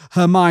hatch,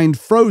 her mind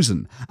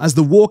frozen as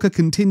the walker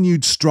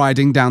continued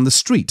striding down the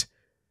street.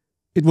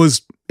 It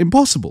was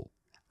impossible.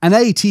 An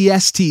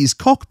AT-ST's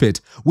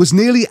cockpit was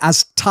nearly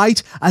as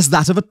tight as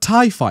that of a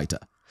TIE fighter.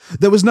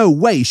 There was no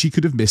way she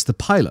could have missed the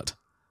pilot.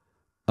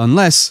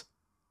 Unless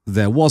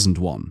there wasn't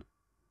one.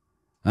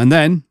 And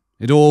then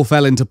it all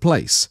fell into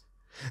place.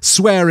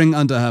 Swearing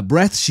under her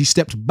breath, she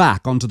stepped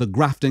back onto the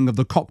grafting of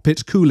the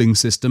cockpit cooling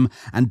system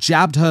and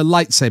jabbed her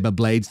lightsaber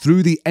blade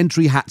through the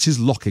entry hatch's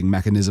locking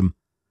mechanism.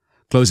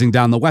 Closing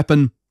down the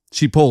weapon,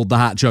 she pulled the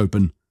hatch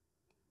open.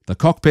 The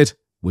cockpit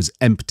was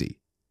empty.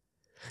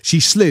 She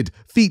slid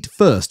feet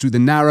first through the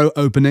narrow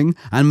opening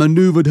and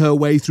maneuvered her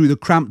way through the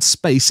cramped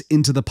space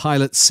into the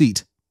pilot's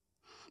seat.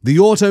 The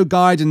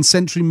auto-guide and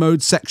sentry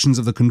mode sections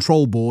of the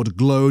control board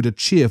glowed a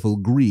cheerful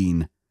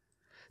green.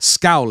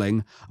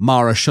 Scowling,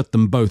 Mara shut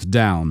them both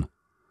down.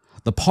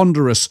 The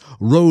ponderous,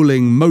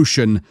 rolling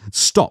motion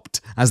stopped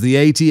as the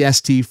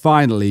AT-ST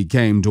finally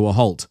came to a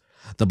halt,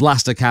 the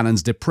blaster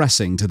cannons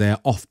depressing to their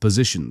off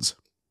positions.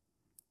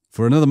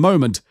 For another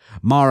moment,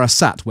 Mara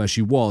sat where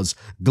she was,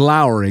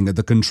 glowering at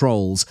the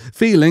controls,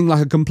 feeling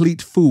like a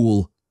complete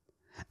fool.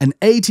 An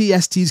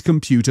AT-ST's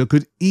computer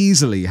could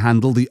easily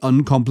handle the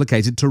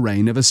uncomplicated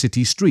terrain of a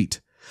city street,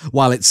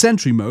 while its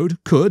sentry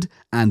mode could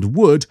and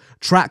would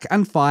track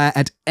and fire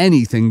at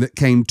anything that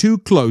came too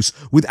close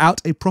without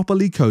a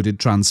properly coded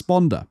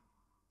transponder.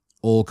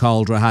 All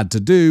Caldra had to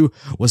do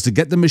was to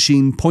get the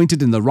machine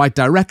pointed in the right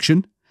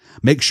direction,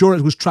 make sure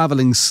it was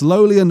travelling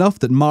slowly enough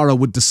that Mara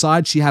would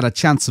decide she had a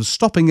chance of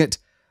stopping it,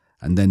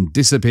 and then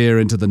disappear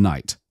into the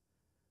night.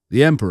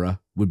 The Emperor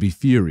would be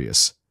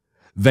furious.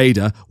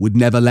 Vader would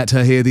never let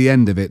her hear the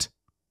end of it.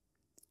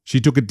 She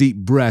took a deep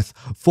breath,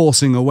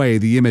 forcing away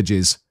the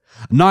images.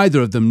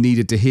 Neither of them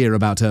needed to hear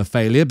about her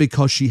failure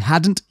because she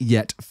hadn't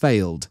yet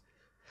failed.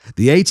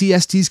 The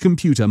AT-ST's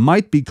computer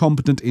might be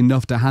competent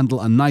enough to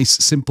handle a nice,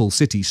 simple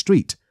city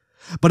street,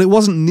 but it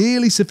wasn't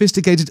nearly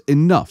sophisticated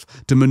enough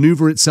to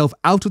maneuver itself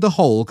out of the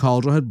hole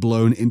Caldra had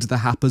blown into the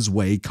Happer's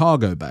Way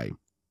cargo bay.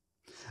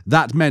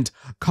 That meant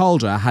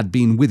Caldra had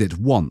been with it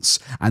once,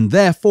 and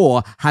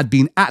therefore had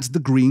been at the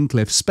Green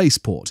Cliff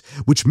spaceport,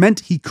 which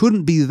meant he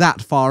couldn't be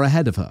that far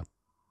ahead of her.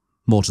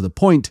 More to the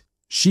point,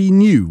 she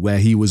knew where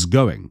he was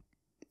going.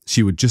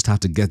 She would just have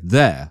to get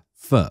there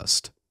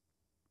first.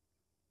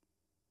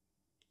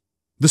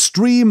 The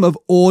stream of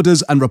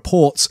orders and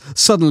reports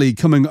suddenly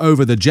coming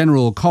over the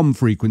general comm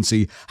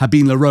frequency had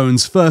been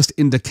Larone's first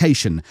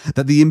indication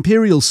that the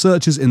Imperial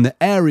searchers in the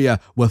area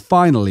were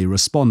finally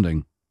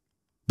responding.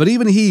 But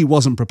even he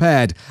wasn't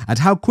prepared at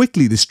how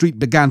quickly the street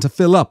began to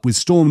fill up with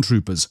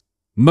stormtroopers.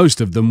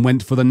 Most of them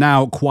went for the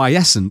now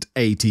quiescent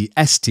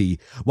AT-ST,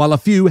 while a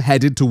few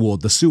headed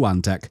toward the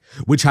Suantech,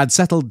 which had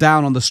settled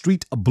down on the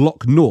street a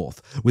block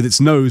north, with its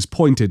nose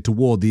pointed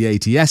toward the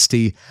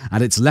AT-ST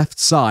and its left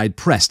side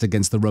pressed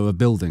against the row of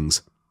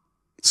buildings.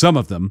 Some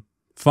of them,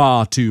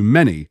 far too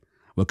many,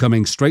 were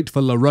coming straight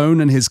for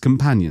Larone and his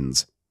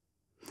companions.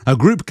 A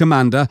group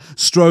commander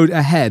strode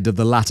ahead of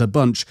the latter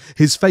bunch,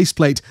 his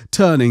faceplate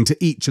turning to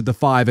each of the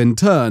five in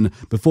turn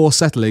before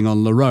settling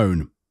on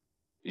Larone.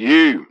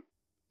 You,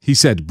 he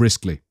said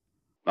briskly.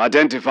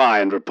 Identify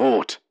and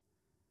report.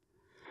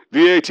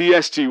 The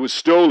AT-ST was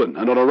stolen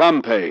and on a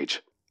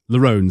rampage,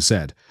 Larone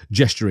said,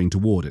 gesturing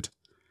toward it.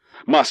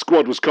 My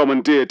squad was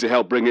commandeered to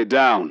help bring it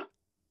down.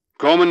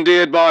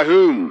 Commandeered by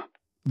whom?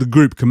 The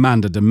group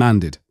commander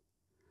demanded.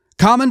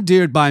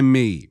 Commandeered by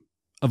me,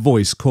 a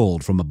voice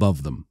called from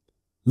above them.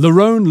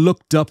 Larone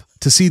looked up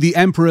to see the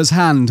Emperor's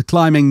hand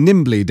climbing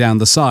nimbly down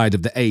the side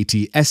of the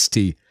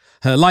AT-ST,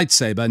 her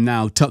lightsaber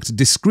now tucked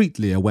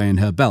discreetly away in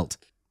her belt.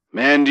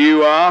 And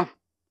you are?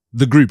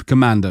 The group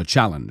commander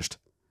challenged.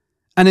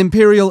 An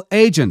Imperial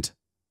agent,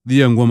 the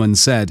young woman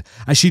said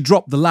as she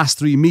dropped the last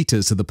 3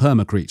 meters to the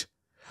permacrete.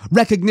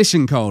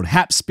 Recognition code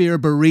Hapspear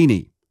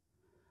Barini.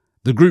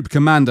 The group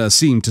commander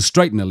seemed to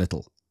straighten a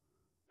little.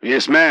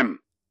 Yes, ma'am,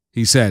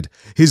 he said,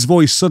 his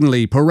voice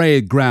suddenly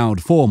parade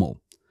ground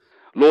formal.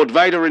 Lord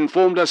Vader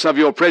informed us of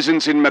your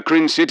presence in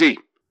Macrin City.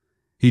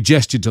 He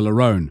gestured to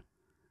Larone.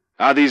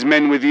 Are these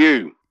men with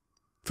you?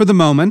 For the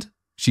moment,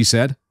 she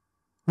said.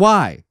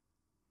 Why?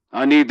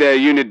 I need their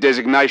unit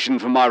designation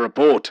for my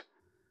report.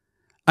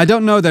 I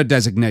don't know their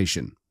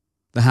designation,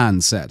 the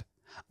hand said.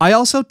 I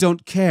also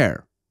don't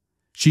care.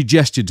 She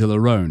gestured to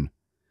Larone.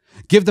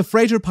 Give the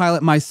freighter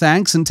pilot my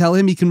thanks and tell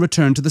him he can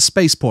return to the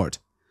spaceport.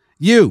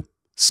 You,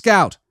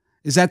 Scout,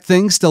 is that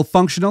thing still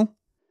functional?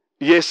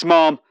 Yes,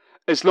 Mom,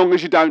 as long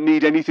as you don't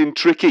need anything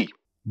tricky,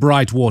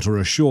 Brightwater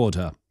assured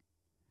her.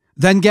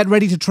 Then get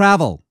ready to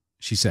travel,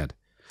 she said.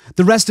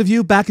 The rest of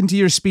you back into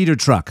your speeder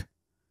truck.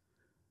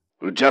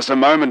 Just a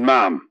moment,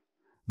 Ma'am,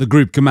 the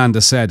group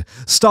commander said,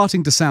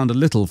 starting to sound a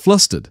little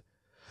flustered.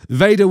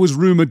 Vader was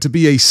rumoured to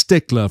be a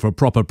stickler for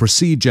proper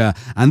procedure,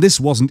 and this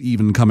wasn't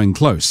even coming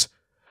close.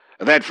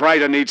 That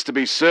freighter needs to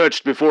be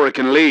searched before it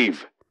can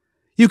leave.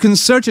 You can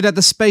search it at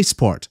the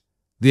spaceport,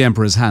 the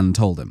Emperor's hand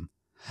told him.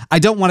 I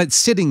don't want it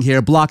sitting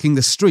here blocking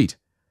the street.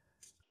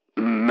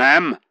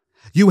 Ma'am?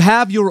 You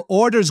have your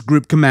orders,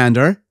 Group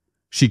Commander.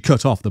 She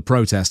cut off the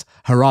protest,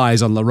 her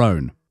eyes on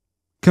Larone.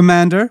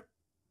 Commander?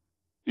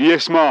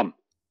 Yes, Mom,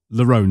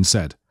 Larone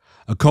said,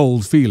 a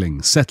cold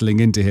feeling settling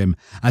into him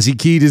as he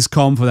keyed his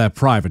comm for their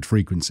private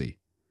frequency.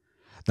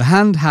 The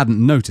hand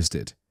hadn't noticed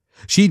it.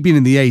 She'd been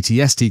in the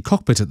AT-ST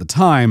cockpit at the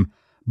time,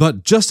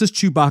 but just as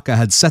Chewbacca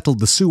had settled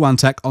the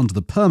Suantech onto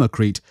the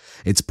permacrete,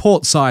 its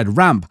port-side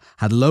ramp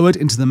had lowered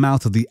into the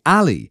mouth of the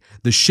alley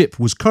the ship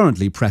was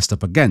currently pressed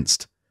up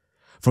against.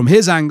 From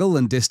his angle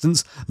and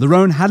distance,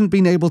 Larone hadn't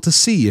been able to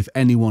see if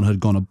anyone had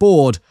gone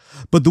aboard,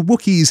 but the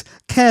Wookiee's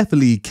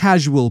carefully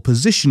casual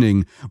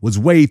positioning was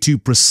way too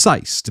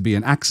precise to be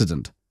an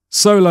accident.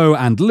 Solo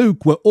and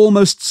Luke were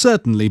almost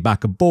certainly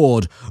back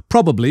aboard,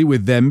 probably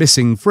with their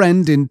missing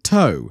friend in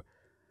tow.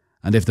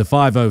 And if the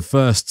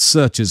 501st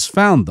searchers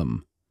found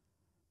them...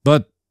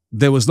 But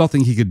there was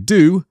nothing he could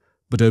do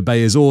but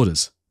obey his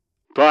orders.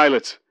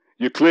 Pilot,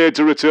 you're cleared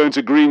to return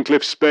to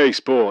Greencliff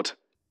Spaceport,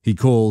 he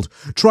called,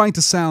 trying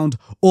to sound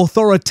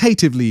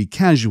authoritatively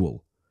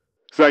casual.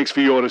 Thanks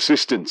for your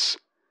assistance.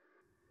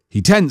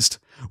 He tensed,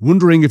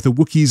 wondering if the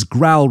Wookiee's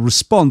growl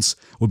response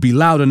would be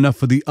loud enough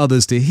for the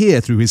others to hear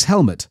through his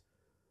helmet.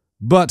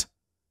 But...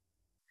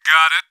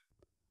 Got it.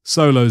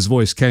 Solo's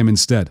voice came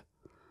instead.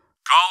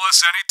 Call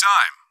us any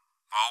time.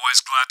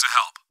 Always glad to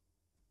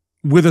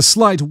help. With a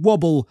slight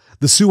wobble,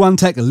 the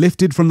Suantech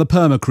lifted from the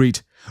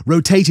permacrete,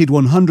 rotated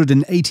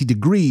 180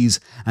 degrees,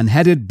 and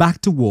headed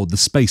back toward the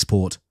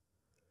spaceport.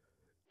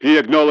 He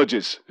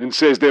acknowledges and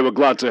says they were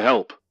glad to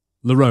help,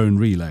 Larone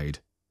relayed.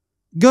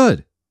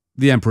 Good,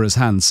 the Emperor's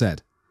hand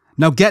said.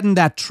 Now get in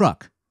that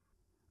truck.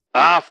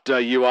 After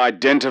you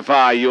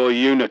identify your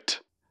unit,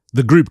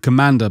 the group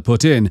commander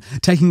put in,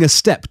 taking a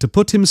step to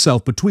put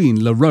himself between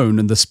Larone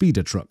and the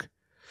speeder truck.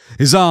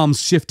 His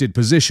arms shifted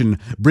position,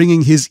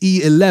 bringing his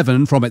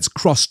E-11 from its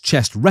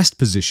cross-chest rest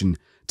position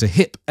to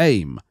hip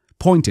aim,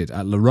 pointed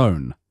at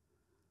Larone.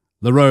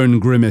 Larone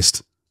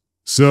grimaced.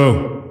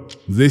 So,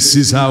 this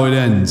is how it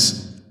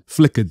ends,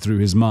 flickered through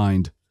his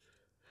mind.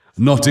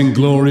 Not in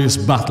glorious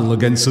battle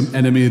against some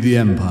enemy of the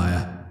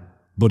Empire,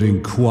 but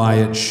in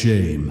quiet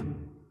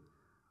shame.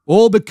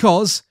 All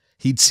because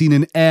he'd seen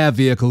an air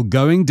vehicle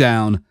going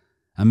down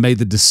and made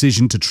the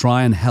decision to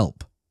try and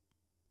help.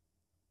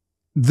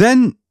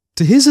 Then,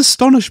 to his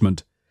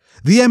astonishment,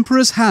 the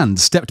Emperor's hand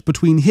stepped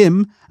between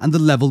him and the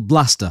leveled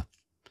blaster.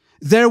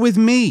 They're with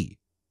me,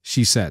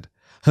 she said,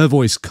 her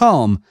voice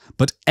calm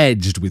but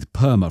edged with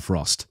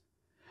permafrost.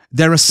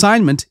 Their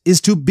assignment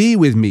is to be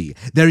with me.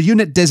 Their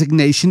unit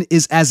designation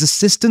is as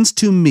assistants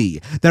to me.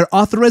 Their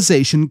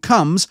authorization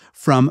comes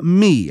from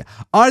me.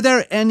 Are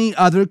there any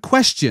other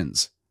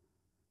questions?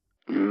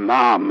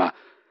 Ma'am.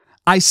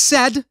 I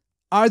said,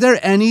 are there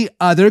any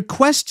other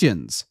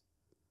questions?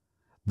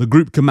 The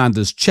group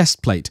commander's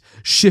chest plate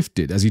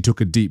shifted as he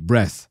took a deep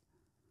breath.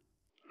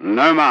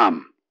 No,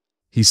 ma'am,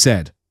 he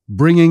said,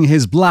 bringing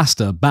his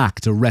blaster back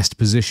to rest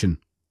position.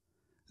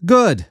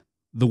 Good,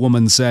 the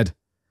woman said.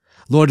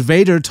 Lord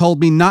Vader told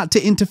me not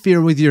to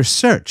interfere with your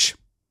search.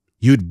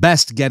 You'd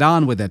best get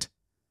on with it.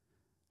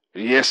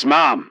 Yes,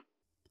 ma'am.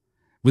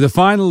 With a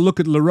final look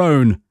at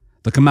Lerone,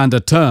 the commander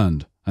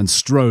turned and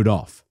strode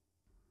off.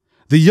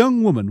 The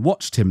young woman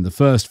watched him the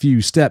first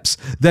few steps,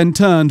 then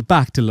turned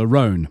back to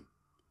Lerone.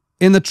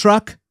 In the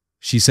truck,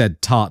 she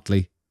said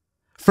tartly.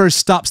 First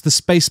stop's the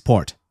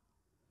spaceport.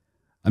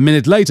 A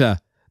minute later,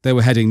 they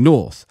were heading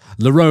north,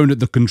 Lerone at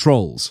the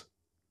controls.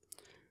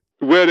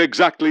 Where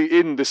exactly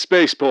in the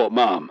spaceport,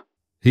 ma'am?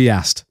 He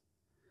asked.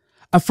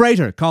 A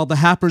freighter called the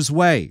Happer's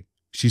Way,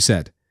 she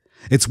said.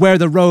 It's where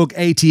the rogue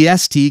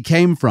AT-ST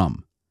came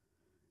from.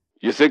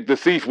 You think the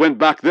thief went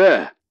back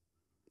there?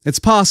 It's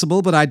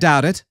possible, but I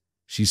doubt it,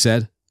 she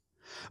said.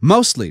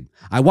 Mostly,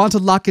 I want to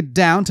lock it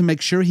down to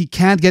make sure he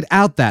can't get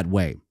out that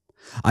way.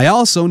 I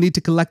also need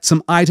to collect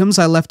some items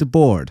I left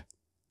aboard.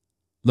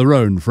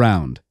 Lerone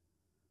frowned.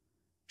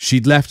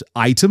 She'd left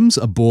items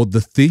aboard the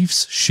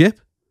thief's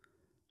ship?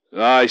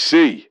 I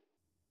see,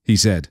 he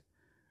said,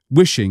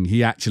 wishing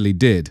he actually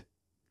did.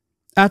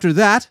 After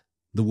that,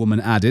 the woman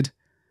added,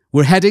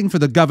 we're heading for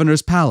the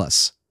governor's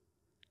palace.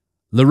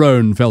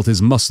 Lerone felt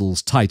his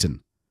muscles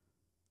tighten.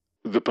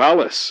 The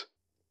palace?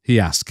 He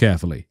asked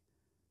carefully.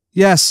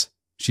 Yes,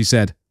 she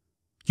said.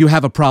 You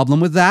have a problem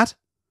with that?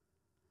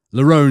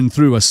 Lerone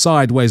threw a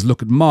sideways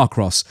look at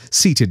Marcross,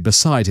 seated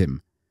beside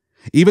him.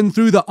 Even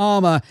through the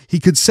armour, he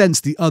could sense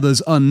the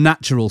other's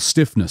unnatural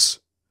stiffness.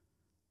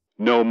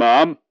 No,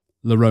 ma'am,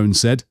 Lerone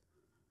said.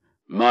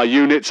 My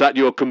unit's at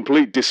your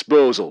complete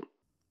disposal.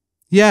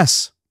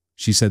 Yes,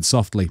 she said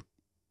softly.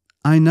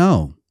 I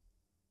know.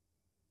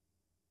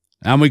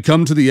 And we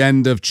come to the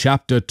end of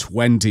Chapter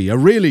 20, a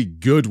really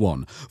good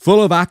one,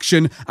 full of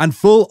action and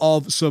full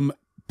of some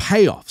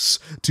payoffs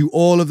to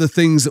all of the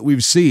things that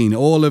we've seen.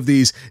 All of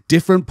these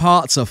different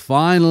parts are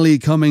finally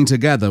coming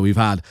together. We've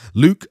had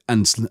Luke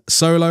and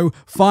Solo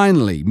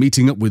finally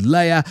meeting up with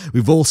Leia.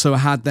 We've also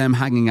had them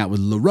hanging out with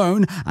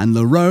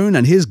Lerone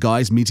and his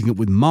guys meeting up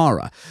with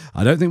Mara.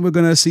 I don't think we're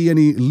going to see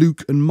any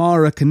Luke and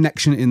Mara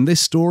connection in this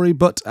story,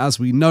 but as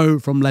we know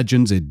from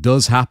Legends, it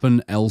does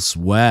happen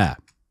elsewhere.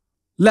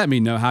 Let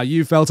me know how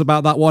you felt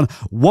about that one.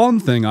 One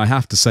thing I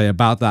have to say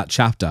about that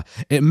chapter,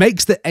 it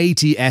makes the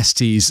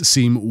AT-STs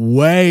seem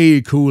way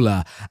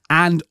cooler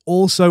and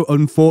also,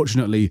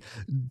 unfortunately,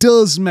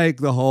 does make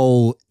the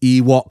whole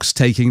Ewoks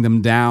taking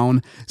them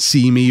down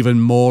seem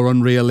even more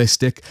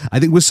unrealistic.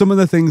 I think with some of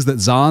the things that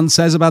Zahn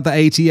says about the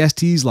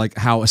AT-STs, like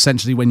how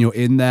essentially when you're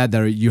in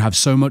there you have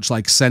so much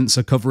like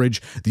sensor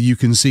coverage that you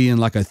can see in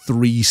like a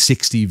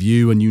 360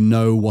 view and you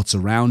know what's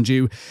around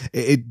you.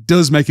 It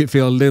does make it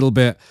feel a little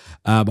bit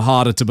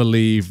harder to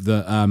believe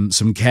that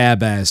some Care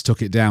Bears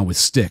took it down with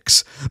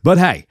sticks. But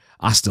hey,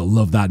 I still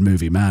love that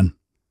movie, man.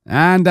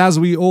 And as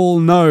we all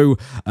know,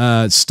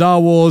 Star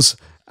Wars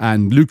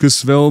and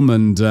Lucasfilm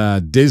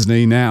and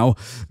Disney now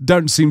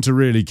don't seem to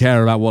really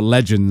care about what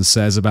Legends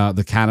says about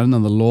the canon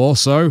and the lore,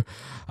 so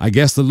I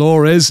guess the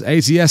lore is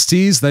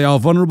AT-STs, they are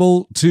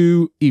vulnerable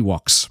to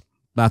Ewoks.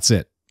 That's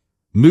it.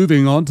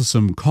 Moving on to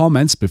some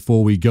comments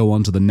before we go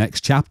on to the next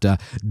chapter,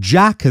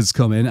 Jack has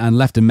come in and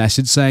left a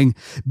message saying,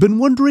 been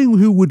wondering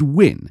who would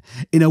win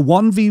in a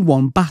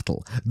 1v1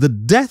 battle, the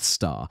Death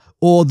Star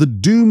or the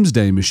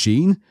Doomsday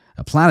Machine,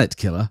 a planet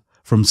killer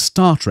from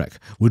Star Trek.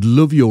 Would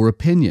love your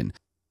opinion.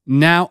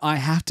 Now, I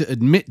have to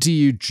admit to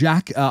you,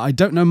 Jack, I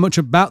don't know much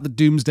about the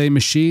Doomsday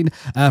Machine.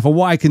 For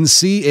what I can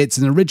see, it's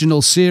an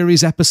original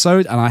series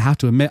episode, and I have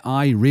to admit,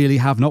 I really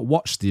have not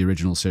watched the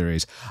original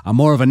series. I'm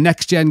more of a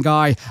next-gen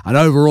guy, and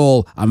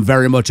overall, I'm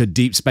very much a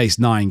Deep Space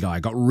Nine guy. I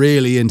got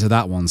really into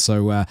that one,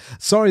 so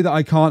sorry that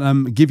I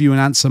can't give you an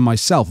answer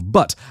myself,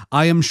 but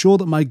I am sure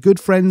that my good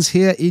friends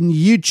here in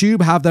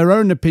YouTube have their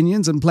own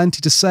opinions and plenty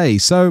to say.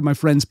 So, my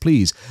friends,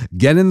 please,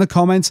 get in the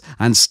comments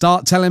and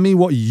start telling me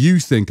what you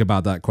think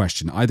about that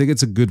question. I think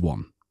it's a good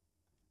one.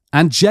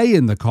 And Jay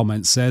in the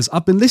comments says,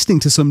 I've been listening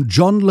to some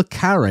John le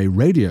Carré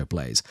radio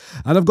plays,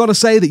 and I've got to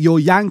say that your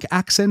Yank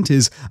accent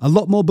is a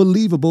lot more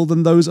believable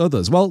than those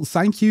others. Well,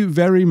 thank you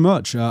very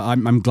much.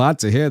 I'm glad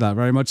to hear that,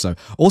 very much so.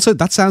 Also,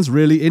 that sounds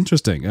really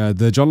interesting.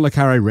 The John le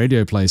Carré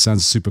radio play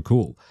sounds super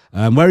cool.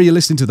 Where are you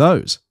listening to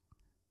those?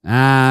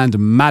 And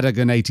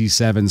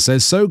Madigan87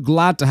 says, so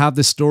glad to have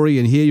this story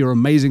and hear your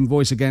amazing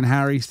voice again,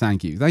 Harry.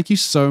 Thank you. Thank you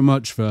so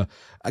much for,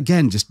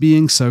 again, just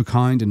being so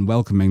kind and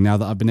welcoming now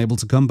that I've been able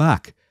to come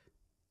back.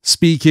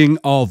 Speaking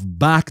of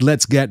back,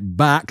 let's get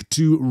back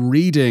to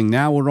reading.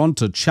 Now we're on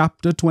to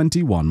chapter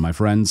 21, my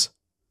friends.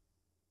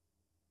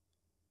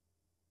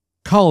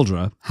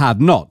 Caldra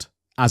had not,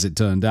 as it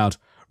turned out,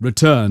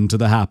 returned to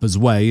the Happer's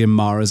Way in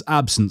Mara's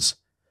absence.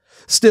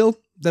 Still,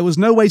 there was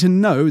no way to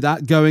know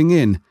that going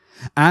in,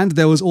 and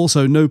there was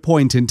also no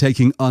point in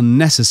taking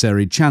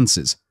unnecessary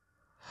chances.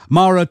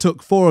 Mara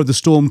took 4 of the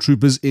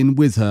stormtroopers in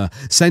with her,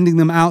 sending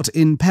them out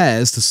in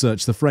pairs to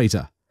search the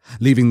freighter,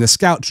 leaving the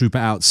scout trooper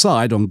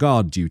outside on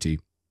guard duty.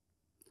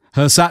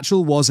 Her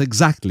satchel was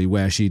exactly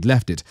where she'd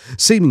left it,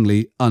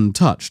 seemingly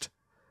untouched.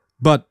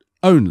 But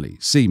only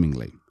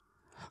seemingly.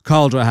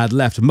 Caldra had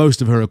left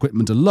most of her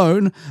equipment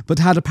alone, but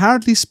had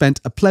apparently spent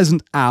a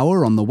pleasant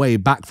hour on the way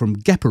back from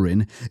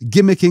Gepperin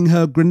gimmicking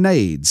her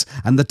grenades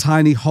and the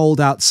tiny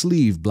hold-out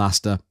sleeve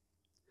blaster.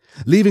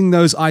 Leaving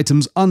those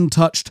items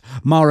untouched,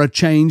 Mara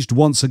changed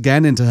once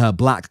again into her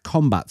black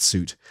combat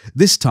suit,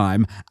 this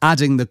time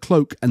adding the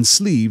cloak and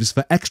sleeves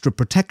for extra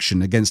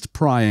protection against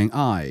prying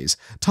eyes,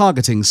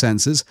 targeting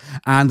sensors,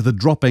 and the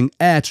dropping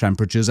air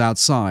temperatures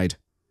outside.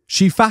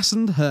 She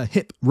fastened her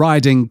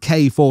hip-riding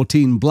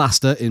K-14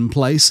 blaster in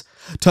place,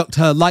 tucked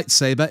her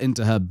lightsaber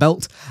into her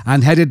belt,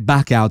 and headed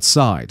back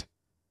outside.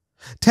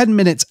 10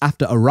 minutes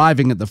after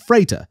arriving at the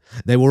freighter,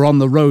 they were on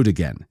the road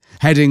again,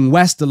 heading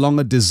west along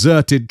a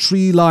deserted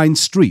tree-lined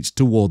street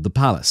toward the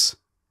palace.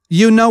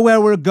 "You know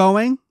where we're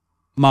going?"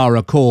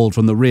 Mara called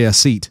from the rear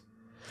seat.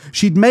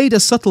 She'd made a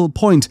subtle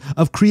point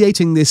of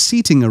creating this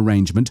seating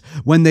arrangement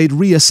when they'd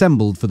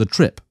reassembled for the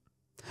trip.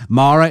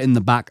 Mara in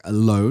the back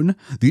alone,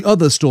 the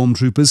other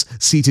stormtroopers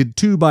seated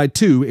 2 by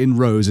 2 in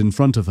rows in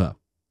front of her.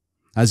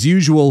 As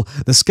usual,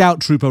 the scout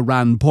trooper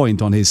ran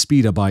point on his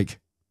speeder bike.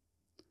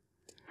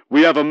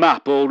 "We have a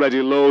map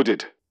already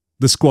loaded,"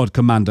 the squad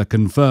commander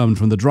confirmed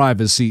from the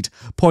driver's seat,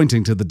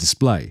 pointing to the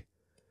display.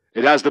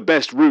 "It has the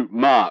best route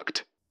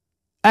marked."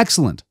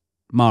 "Excellent,"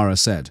 Mara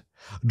said.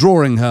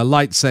 Drawing her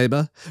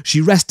lightsaber, she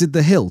rested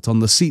the hilt on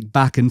the seat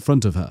back in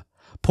front of her,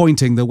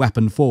 pointing the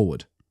weapon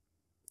forward.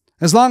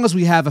 "As long as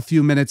we have a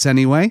few minutes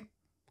anyway,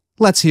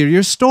 let's hear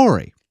your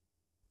story."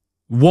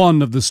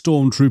 One of the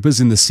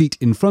stormtroopers in the seat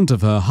in front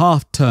of her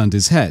half turned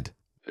his head.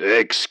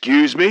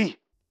 "Excuse me?"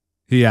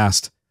 he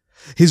asked.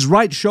 His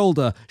right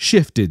shoulder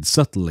shifted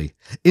subtly,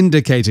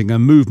 indicating a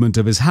movement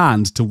of his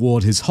hand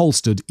toward his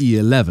holstered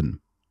E11.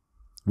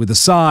 With a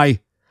sigh,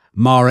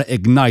 Mara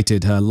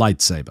ignited her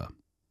lightsaber.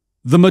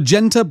 The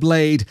magenta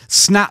blade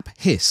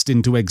snap-hissed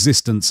into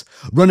existence,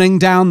 running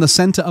down the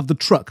center of the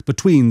truck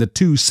between the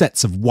 2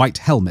 sets of white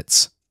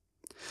helmets.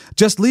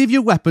 "Just leave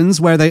your weapons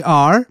where they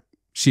are,"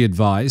 she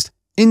advised,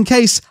 in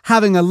case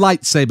having a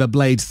lightsaber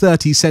blade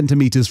 30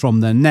 centimeters from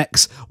their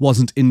necks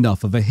wasn't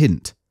enough of a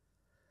hint.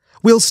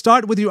 "We'll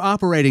start with your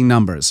operating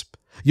numbers,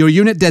 your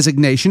unit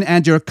designation,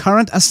 and your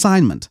current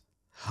assignment.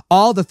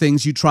 All the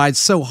things you tried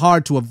so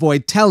hard to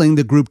avoid telling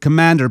the group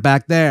commander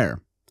back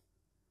there."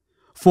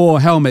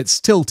 4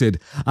 helmets tilted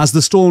as the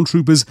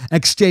stormtroopers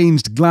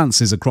exchanged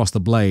glances across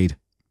the blade.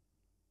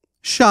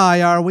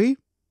 "Shy, are we?"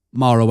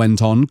 Mara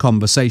went on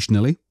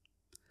conversationally.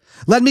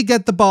 "Let me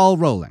get the ball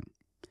rolling.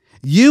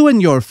 You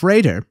and your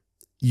freighter,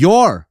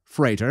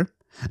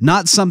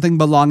 not something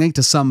belonging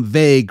to some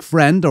vague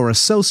friend or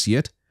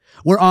associate,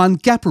 were on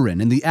Gepperin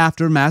in the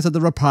aftermath of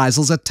the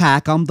Reprisals'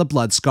 attack on the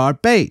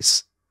Bloodscar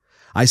base.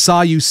 I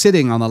saw you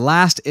sitting on the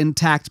last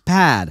intact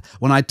pad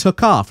when I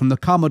took off from the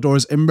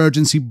Commodore's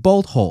emergency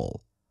bolt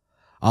hole.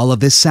 All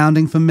of this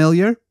sounding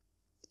familiar?"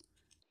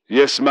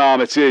 "Yes, ma'am,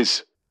 it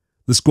is,"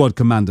 the squad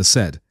commander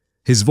said,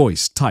 his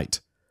voice tight.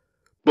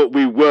 "But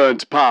we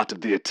weren't part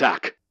of the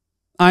attack."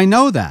 "I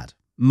know that,"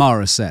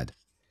 Mara said.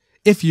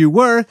 "If you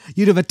were,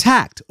 you'd have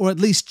attacked or at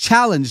least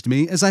challenged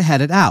me as I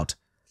headed out.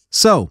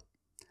 So,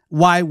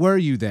 why were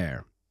you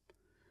there?"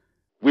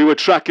 "We were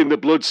tracking the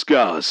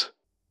Bloodscars,"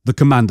 the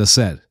commander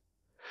said.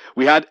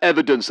 "We had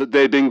evidence that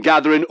they'd been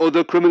gathering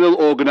other criminal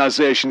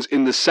organizations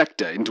in the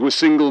sector into a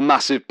single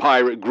massive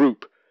pirate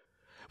group.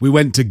 We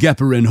went to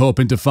Gepperin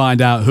hoping to find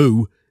out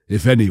who,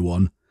 if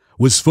anyone,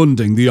 was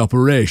funding the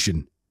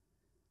operation."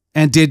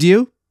 "And did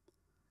you?"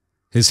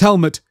 His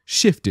helmet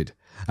shifted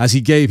as he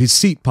gave his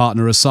seat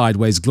partner a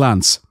sideways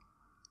glance.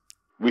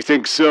 "We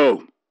think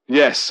so,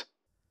 yes."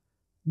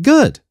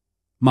 "Good,"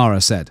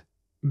 Mara said.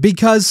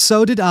 "Because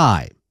so did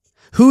I.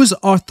 Whose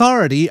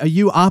authority are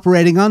you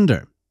operating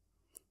under?"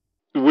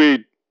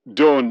 "We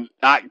don't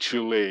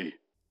actually."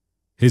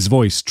 His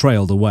voice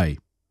trailed away.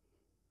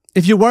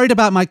 "If you're worried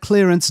about my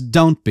clearance,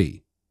 don't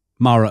be,"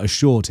 Mara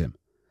assured him.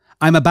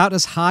 "I'm about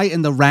as high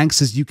in the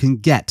ranks as you can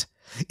get,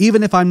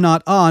 even if I'm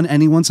not on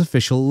anyone's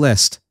official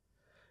list."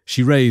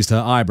 She raised her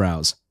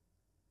eyebrows.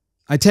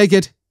 "I take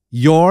it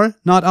you're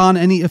not on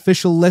any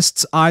official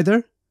lists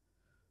either?"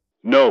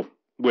 "No,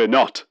 we're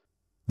not,"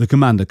 the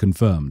commander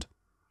confirmed.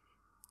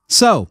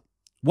 "So,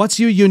 what's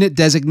your unit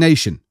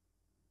designation?"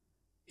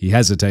 He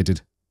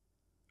hesitated.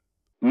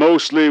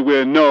 "Mostly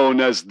we're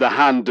known as the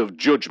Hand of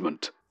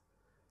Judgment."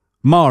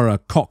 Mara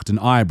cocked an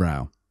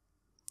eyebrow.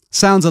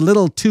 "Sounds a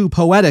little too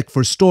poetic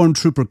for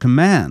Stormtrooper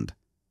Command,"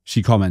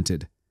 she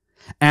commented.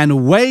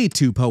 "And way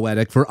too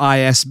poetic for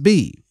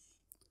ISB."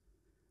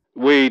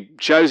 "We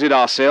chose it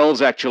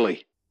ourselves,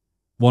 actually,"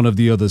 one of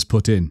the others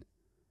put in.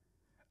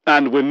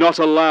 "And we're not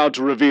allowed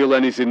to reveal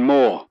anything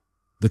more,"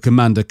 the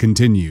commander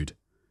continued.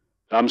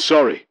 "I'm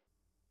sorry."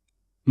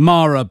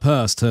 Mara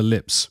pursed her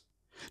lips.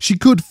 She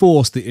could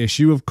force the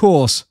issue, of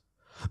course,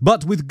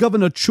 but with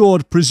Governor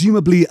Chord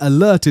presumably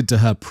alerted to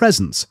her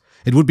presence,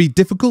 it would be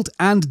difficult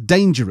and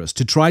dangerous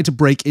to try to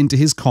break into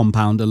his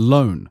compound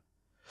alone.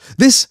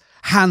 This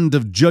hand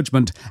of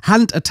judgment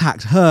hadn't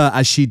attacked her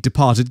as she'd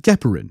departed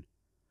Gepperin.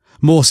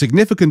 More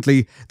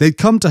significantly, they'd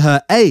come to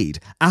her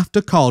aid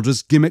after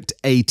Caldra's gimmicked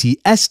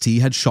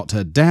AT-ST had shot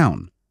her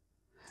down.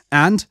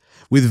 And,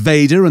 with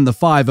Vader and the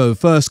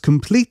 501st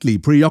completely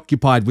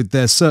preoccupied with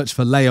their search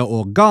for Leia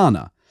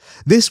Organa,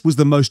 this was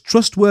the most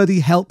trustworthy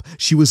help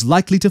she was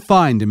likely to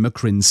find in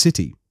Macrin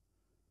City.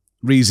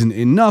 Reason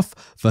enough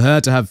for her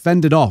to have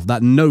fended off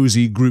that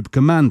nosy group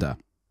commander.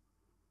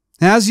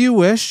 "As you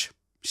wish,"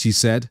 she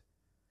said.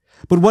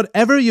 "But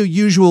whatever your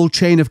usual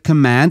chain of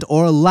command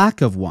or a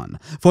lack of one,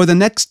 for the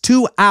next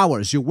 2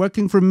 hours you're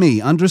working for me,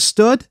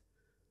 understood?"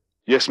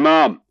 "Yes,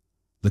 ma'am,"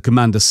 the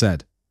commander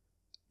said.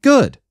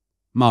 "Good,"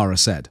 Mara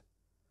said.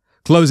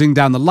 Closing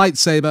down the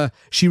lightsaber,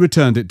 she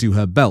returned it to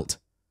her belt.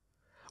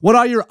 "What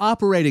are your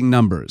operating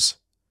numbers?"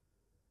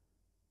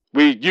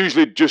 "We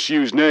usually just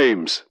use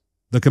names,"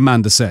 the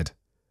commander said.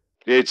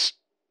 "It's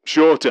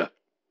shorter,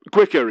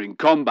 quicker in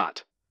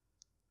combat."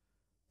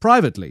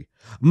 Privately,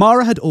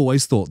 Mara had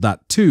always thought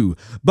that too,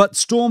 but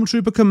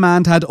Stormtrooper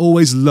Command had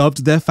always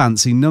loved their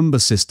fancy number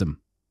system.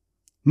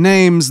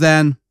 "Names,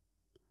 then?"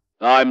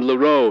 "I'm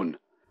Larone."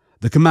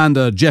 The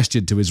commander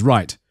gestured to his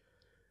right.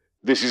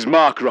 "This is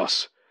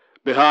Marcross.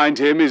 Behind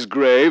him is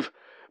Grave.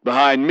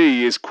 Behind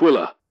me is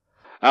Quilla.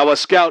 Our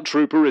scout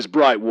trooper is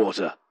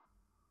Brightwater."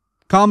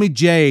 "Call me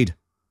Jade,"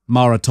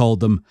 Mara told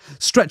them,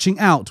 stretching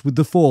out with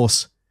the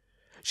Force.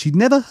 She'd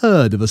never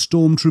heard of a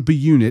stormtrooper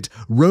unit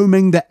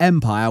roaming the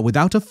Empire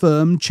without a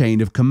firm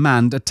chain of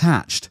command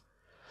attached.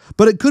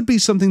 But it could be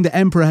something the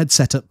Emperor had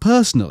set up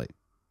personally.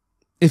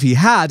 If he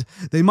had,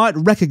 they might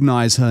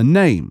recognize her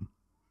name.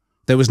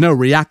 There was no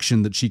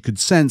reaction that she could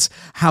sense,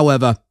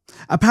 however.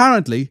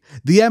 Apparently,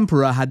 the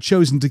Emperor had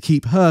chosen to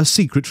keep her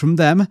secret from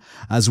them,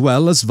 as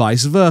well as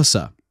vice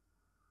versa.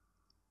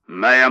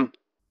 "Ma'am?"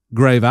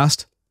 Grave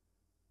asked.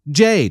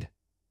 "Jade,"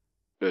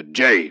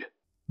 Jade.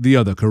 the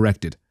other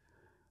corrected.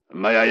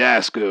 "May I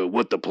ask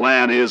what the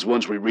plan is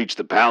once we reach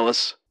the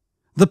palace?"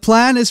 "The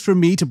plan is for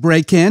me to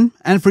break in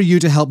and for you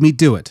to help me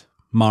do it,"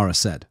 Mara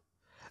said.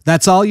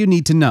 "That's all you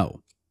need to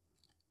know."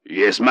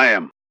 "Yes,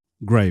 ma'am,"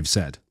 Grave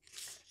said.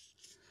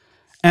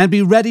 "And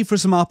be ready for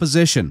some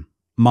opposition,"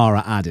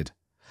 Mara added.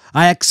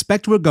 "I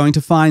expect we're going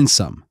to find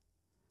some."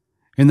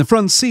 In the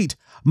front seat,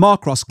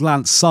 Marcross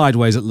glanced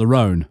sideways at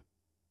Larone.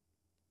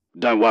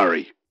 "Don't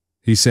worry,"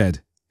 he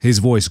said, his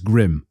voice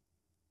grim.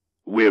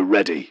 "We're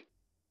ready."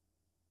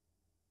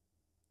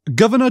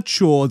 Governor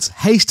Chord's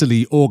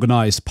hastily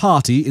organised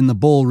party in the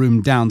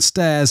ballroom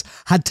downstairs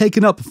had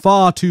taken up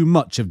far too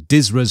much of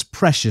Disra's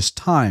precious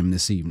time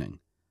this evening.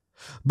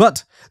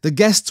 But the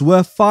guests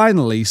were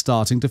finally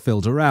starting to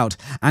filter out,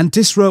 and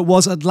Disra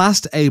was at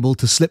last able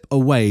to slip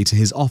away to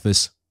his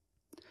office.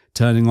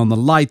 Turning on the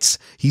lights,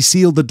 he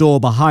sealed the door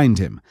behind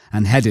him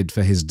and headed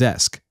for his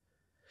desk.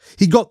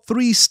 He got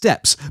 3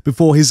 steps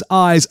before his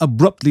eyes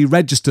abruptly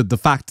registered the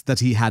fact that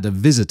he had a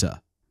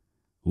visitor.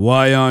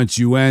 Why aren't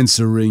you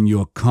answering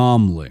your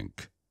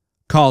comlink?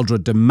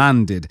 Caldra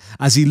demanded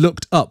as he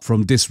looked up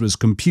from Disra's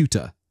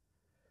computer.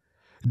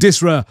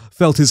 Disra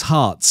felt his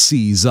heart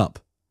seize up.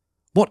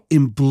 What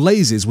in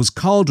blazes was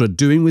Caldra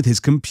doing with his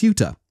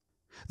computer?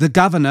 "The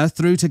governor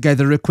threw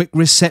together a quick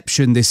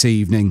reception this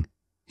evening,"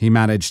 he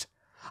managed.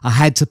 "I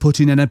had to put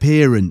in an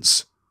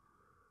appearance."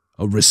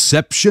 A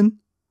reception?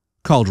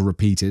 Caldra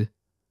repeated.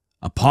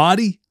 A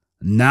party?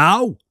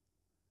 Now?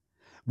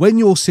 "When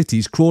your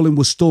city's crawling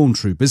with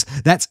stormtroopers,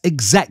 that's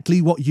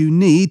exactly what you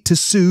need to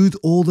soothe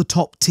all the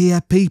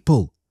top-tier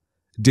people,"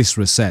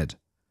 Disra said.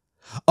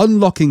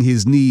 Unlocking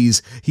his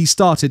knees, he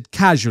started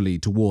casually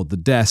toward the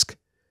desk.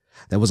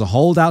 There was a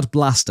holdout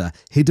blaster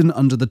hidden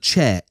under the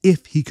chair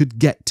if he could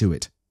get to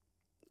it.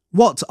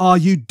 "What are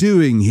you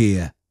doing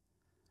here?"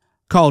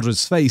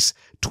 Caldra's face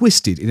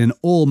twisted in an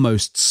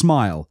almost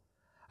smile,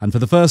 and for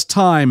the first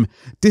time,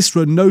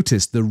 Disra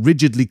noticed the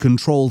rigidly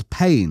controlled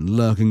pain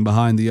lurking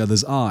behind the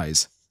other's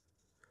eyes.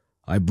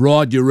 I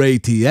brought your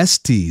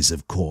AT-STs,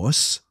 of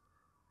course.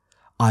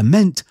 "I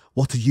meant,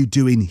 what are you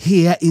doing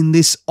here in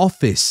this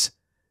office?"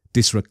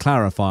 Disra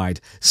clarified,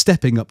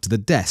 stepping up to the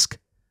desk.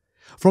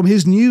 From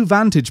his new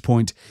vantage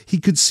point, he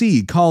could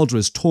see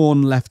Caldra's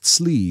torn left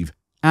sleeve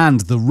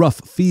and the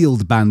rough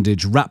field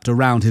bandage wrapped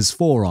around his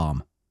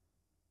forearm.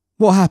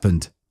 "What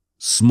happened?"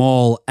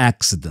 Small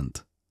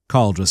accident,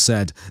 Caldra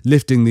said,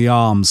 lifting the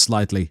arm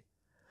slightly.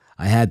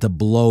 I had to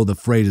blow the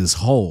freighter's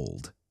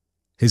hold.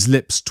 His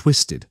lips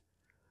twisted.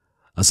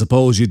 I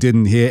suppose you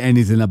didn't hear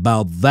anything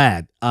about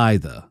that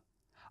either.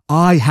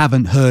 "I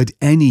haven't heard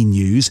any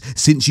news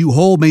since you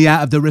hauled me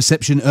out of the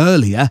reception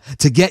earlier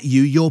to get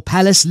you your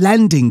palace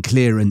landing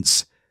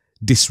clearance,"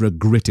 Disra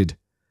gritted.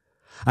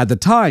 At the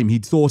time,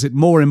 he'd thought it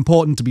more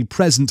important to be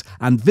present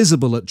and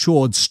visible at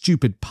Chord's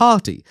stupid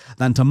party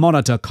than to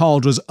monitor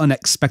Caldra's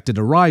unexpected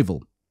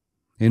arrival.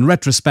 In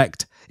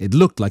retrospect, it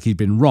looked like he'd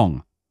been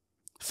wrong.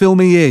 "Fill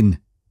me in."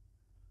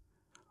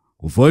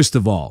 Well, first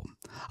of all,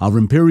 Our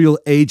Imperial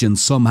agent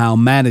somehow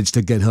managed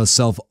to get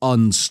herself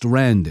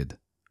unstranded,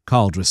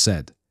 Caldra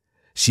said.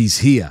 She's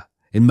here,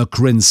 in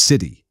Makrin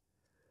City.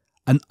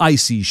 An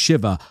icy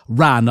shiver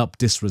ran up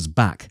Disra's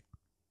back.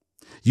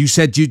 You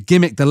said you'd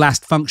gimmick the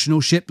last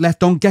functional ship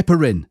left on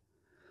Gepperin.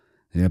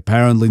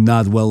 Apparently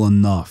not well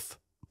enough,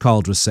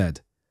 Caldra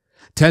said.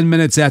 10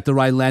 minutes after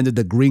I landed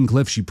at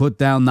Greencliff, she put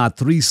down not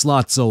 3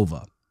 slots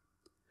over.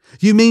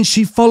 You mean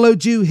she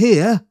followed you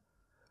here?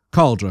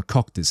 Caldra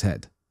cocked his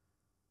head.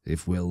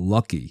 If we're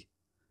lucky.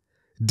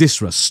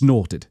 Disra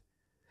snorted.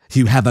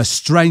 You have a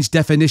strange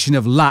definition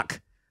of luck.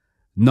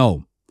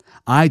 No,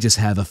 I just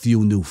have a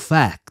few new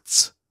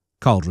facts,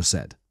 Caldra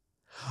said.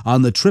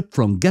 On the trip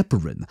from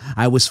Gepperin,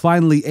 I was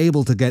finally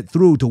able to get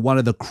through to one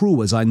of the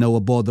crewers I know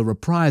aboard the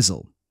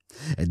Reprisal.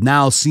 It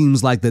now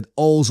seems like that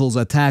Ozal's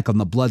attack on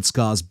the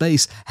Bloodscar's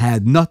base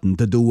had nothing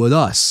to do with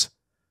us.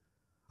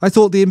 I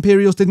thought the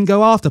Imperials didn't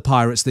go after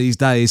pirates these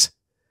days.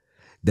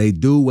 They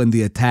do when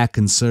the attack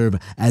can serve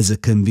as a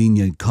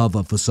convenient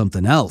cover for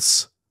something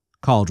else,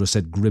 Caldra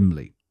said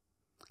grimly.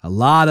 A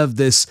lot of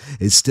this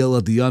is still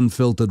at the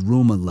unfiltered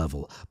rumor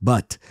level,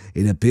 but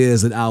it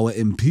appears that our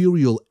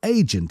Imperial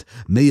agent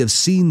may have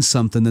seen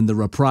something in the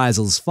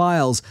Reprisal's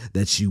files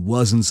that she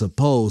wasn't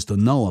supposed to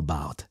know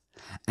about,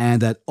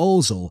 and that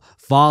Ozal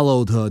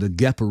followed her to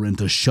Gepperin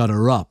to shut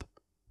her up.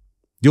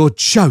 You're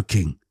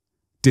joking,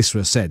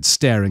 Disra said,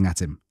 staring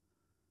at him.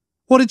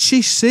 What did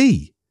she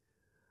see?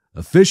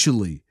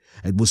 Officially,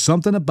 it was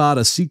something about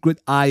a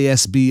secret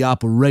ISB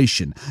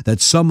operation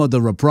that some of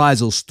the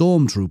Reprisal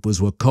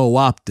stormtroopers were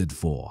co-opted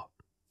for.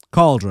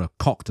 Caldra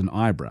cocked an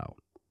eyebrow.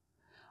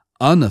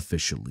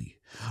 Unofficially,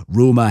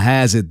 rumor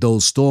has it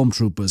those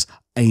stormtroopers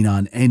ain't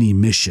on any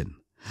mission,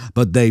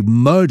 but they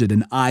murdered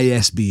an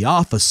ISB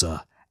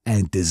officer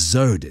and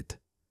deserted.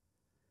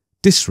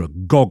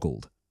 Disra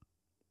goggled.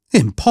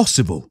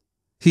 Impossible,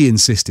 he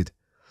insisted.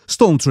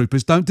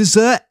 Stormtroopers don't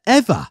desert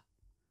ever.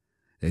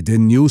 They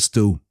didn't used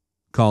to,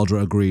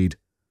 Caldra agreed.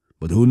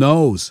 But who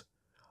knows?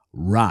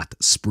 Rot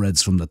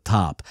spreads from the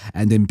top,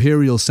 and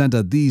Imperial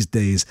Center these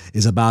days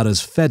is about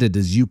as fetid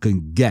as you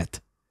can get.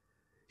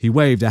 He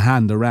waved a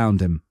hand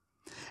around him.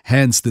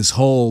 Hence this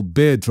whole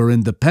bid for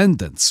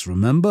independence,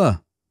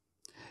 remember?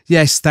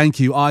 Yes, thank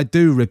you, I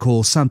do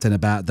recall something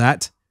about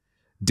that,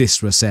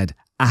 Disra said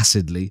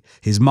acidly,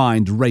 his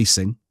mind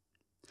racing.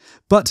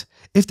 But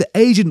if the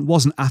agent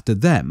wasn't after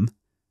them...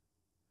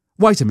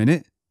 Wait a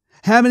minute.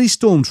 How many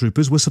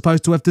stormtroopers were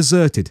supposed to have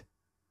deserted?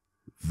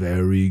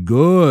 Very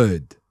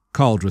good,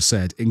 Caldra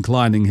said,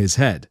 inclining his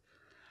head.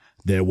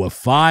 There were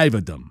 5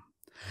 of them.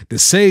 The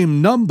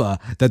same number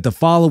that the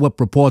follow-up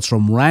reports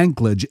from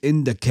Ranklage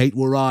indicate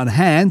were on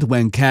hand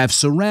when Cav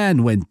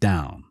Saran went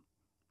down.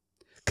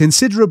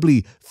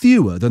 Considerably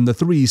fewer than the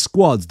 3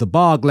 squads the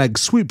Bogleg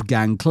swoop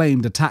gang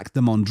claimed attacked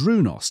them on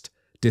Drunost,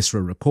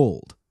 Disra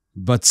recalled.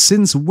 But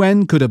since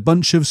when could a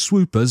bunch of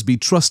swoopers be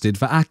trusted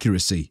for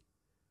accuracy?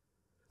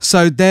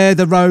 So they're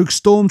the rogue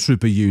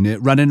stormtrooper unit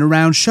running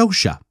around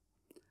Shosha.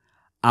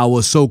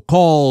 Our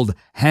so-called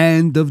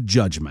Hand of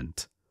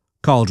Judgment,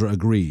 Caldra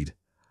agreed.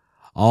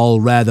 All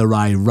rather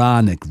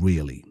ironic,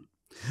 really.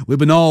 We've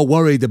been all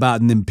worried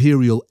about an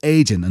Imperial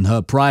agent and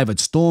her private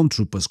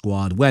stormtrooper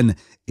squad when,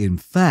 in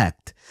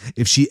fact,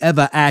 if she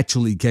ever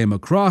actually came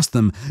across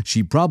them,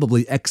 she'd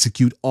probably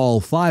execute all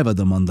 5 of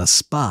them on the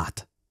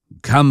spot.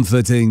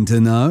 Comforting to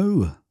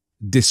know,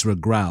 Disra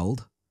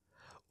growled.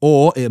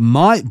 Or it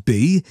might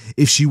be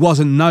if she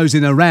wasn't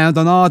nosing around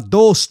on our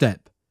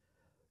doorstep.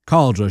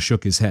 Caldra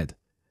shook his head.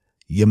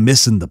 You're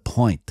missing the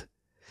point.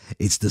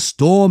 It's the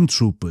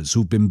stormtroopers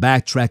who've been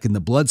backtracking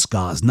the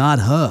Bloodscars, not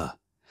her.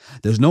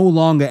 There's no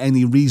longer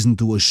any reason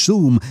to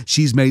assume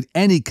she's made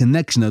any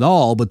connection at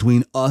all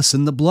between us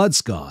and the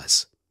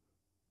Bloodscars.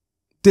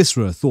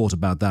 Disra thought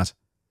about that.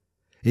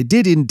 It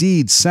did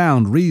indeed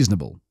sound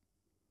reasonable.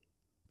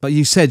 But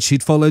you said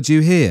she'd followed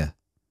you here.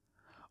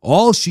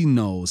 All she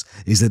knows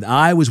is that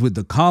I was with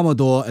the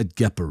Commodore at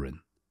Gepperin,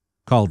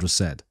 Caldra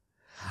said.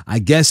 I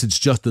guess it's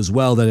just as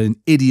well that an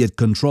idiot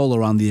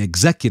controller on the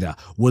Executor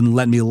wouldn't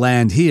let me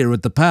land here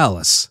at the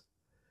palace.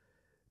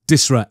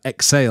 Disra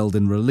exhaled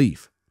in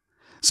relief.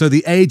 So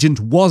the agent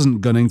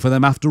wasn't gunning for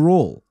them after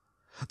all.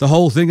 The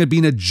whole thing had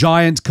been a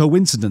giant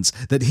coincidence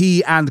that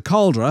he and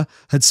Caldra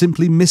had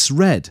simply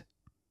misread.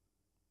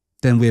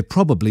 Then we're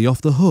probably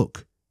off the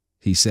hook,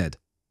 he said.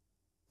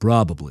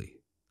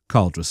 Probably,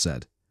 Caldra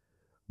said.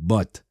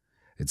 But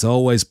it's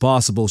always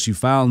possible she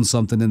found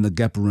something in the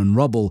Gepperin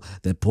rubble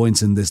that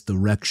points in this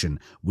direction.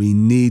 We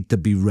need to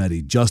be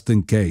ready, just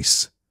in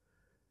case.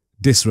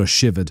 Disra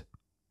shivered.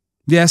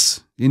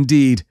 Yes,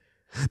 indeed.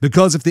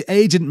 Because if the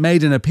agent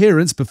made an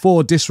appearance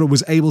before Disra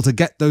was able to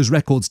get those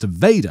records to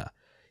Vader,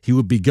 he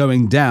would be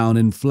going down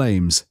in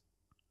flames.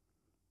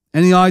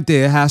 Any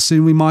idea how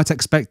soon we might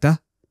expect her?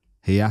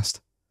 He asked.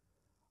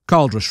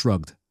 Caldra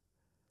shrugged.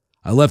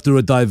 I left her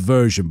a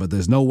diversion, but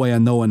there's no way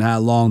of knowing how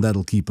long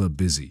that'll keep her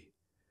busy.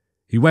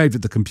 He waved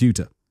at the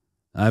computer.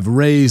 I've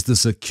raised the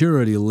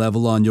security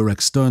level on your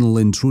external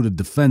intruder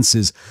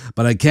defenses,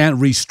 but I can't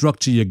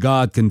restructure your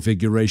guard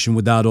configuration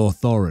without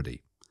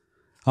authority.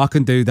 I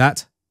can do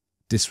that,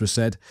 Disra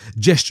said,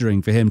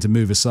 gesturing for him to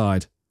move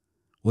aside.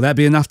 Will that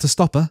be enough to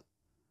stop her?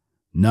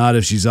 Not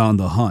if she's on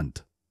the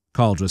hunt,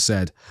 Caldra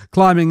said,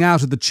 climbing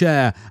out of the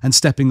chair and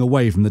stepping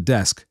away from the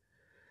desk.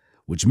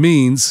 Which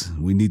means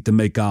we need to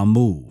make our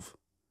move.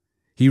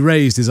 He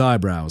raised his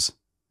eyebrows.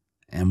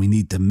 And we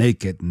need to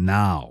make it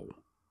now.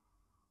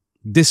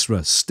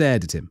 Disra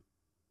stared at him.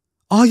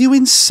 Are you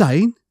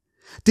insane?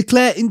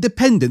 Declare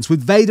independence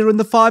with Vader and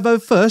the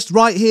 501st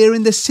right here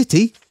in the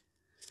city?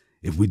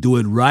 If we do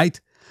it right,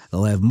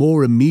 they'll have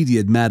more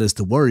immediate matters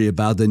to worry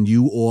about than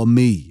you or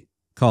me,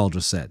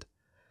 Caldra said.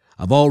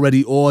 I've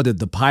already ordered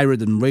the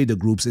pirate and raider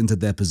groups into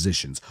their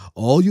positions.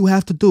 All you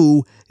have to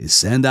do is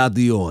send out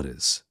the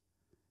orders.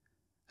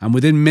 And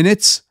within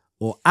minutes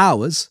or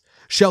hours,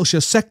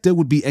 Shelsha Sector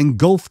would be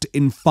engulfed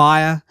in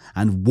fire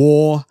and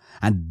war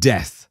and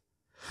death.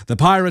 The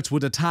pirates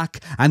would attack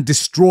and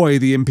destroy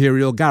the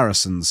Imperial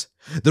garrisons.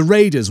 The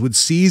raiders would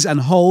seize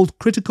and hold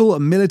critical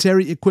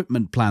military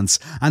equipment plants,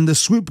 and the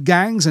swoop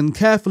gangs and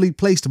carefully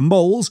placed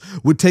moles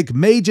would take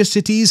major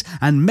cities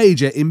and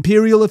major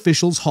Imperial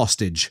officials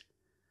hostage.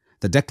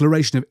 The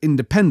Declaration of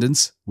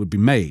Independence would be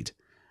made,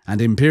 and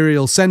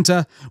Imperial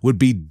Center would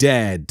be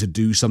dared to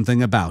do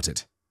something about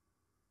it.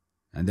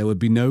 And there would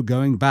be no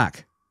going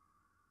back.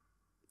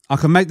 I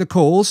can make the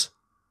calls,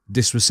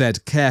 Disra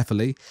said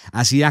carefully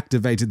as he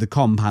activated the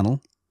comm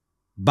panel.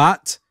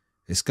 But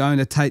it's going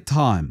to take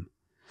time.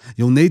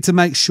 You'll need to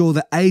make sure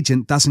the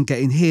agent doesn't get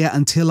in here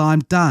until I'm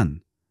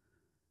done.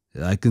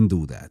 I can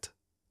do that,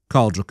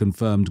 Caldra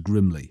confirmed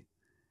grimly.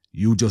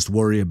 You just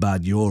worry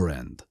about your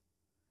end.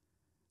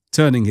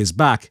 Turning his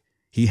back,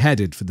 he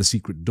headed for the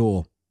secret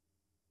door.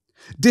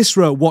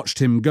 Disra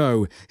watched him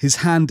go, his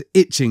hand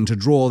itching to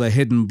draw the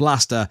hidden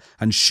blaster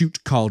and shoot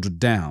Caldra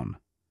down.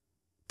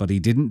 But he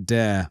didn't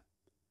dare.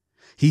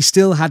 He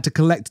still had to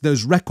collect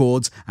those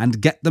records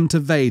and get them to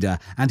Vader,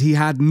 and he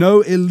had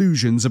no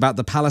illusions about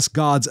the Palace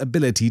Guard's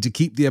ability to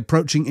keep the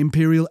approaching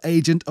Imperial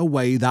agent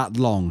away that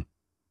long.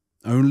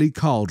 Only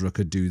Caldra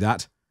could do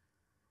that.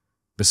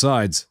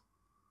 Besides,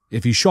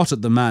 if he shot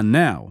at the man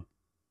now,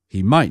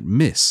 he might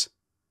miss.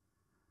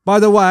 By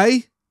the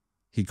way,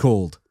 he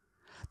called,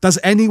 does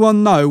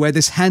anyone know where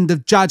this Hand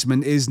of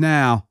Judgment is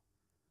now?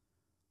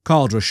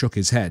 Caldra shook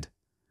his head.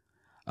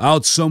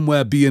 Out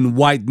somewhere being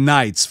white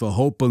knights for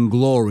hope and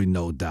glory,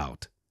 no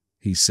doubt,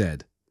 he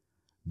said.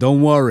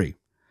 Don't worry.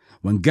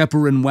 When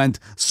Gepperin went,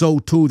 so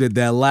too did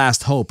their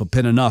last hope of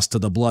pinning us to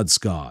the blood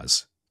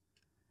scars.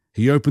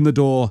 He opened the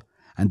door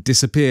and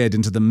disappeared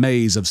into the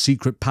maze of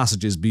secret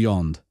passages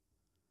beyond.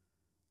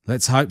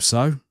 Let's hope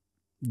so,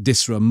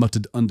 Disra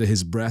muttered under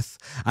his breath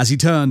as he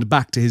turned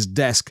back to his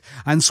desk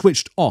and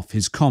switched off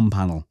his comm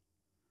panel.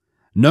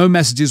 No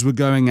messages were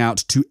going out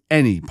to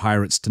any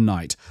pirates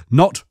tonight,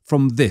 not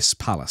from this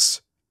palace.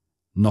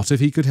 Not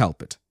if he could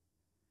help it.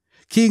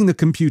 Keying the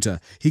computer,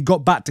 he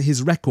got back to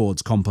his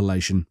records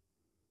compilation.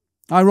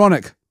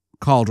 Ironic,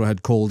 Caldra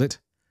had called it.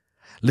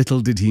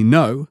 Little did he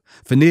know,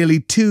 for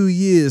nearly 2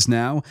 years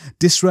now,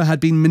 Disra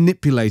had been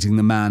manipulating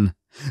the man,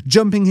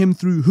 jumping him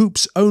through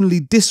hoops only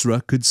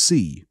Disra could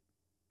see.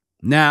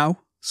 Now,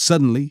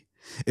 suddenly,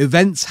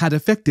 events had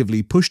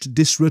effectively pushed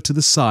Disra to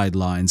the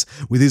sidelines,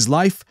 with his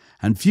life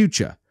and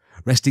future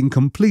resting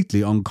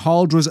completely on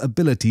Caldra's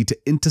ability to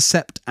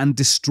intercept and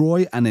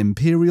destroy an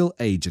Imperial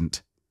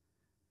agent.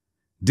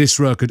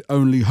 Disra could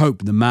only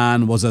hope the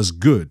man was as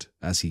good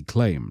as he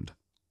claimed.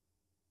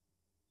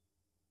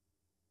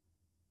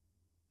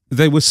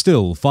 They were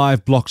still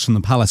 5 blocks from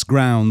the palace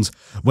grounds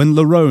when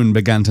Larone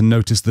began to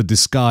notice the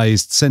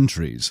disguised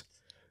sentries.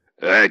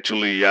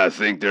 Actually, I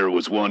think there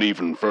was one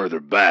even further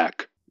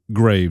back,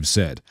 Graves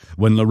said,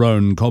 when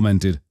Larone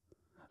commented.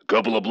 A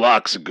couple of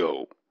blocks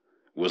ago.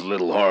 Was a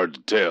little hard to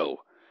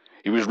tell.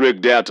 He was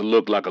rigged out to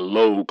look like a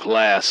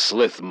low-class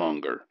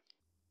slithmonger.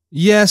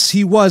 Yes,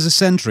 he was a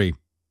sentry,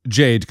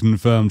 Jade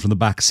confirmed from the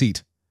back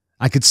seat.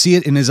 I could see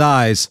it in his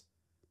eyes.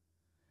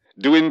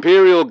 Do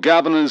Imperial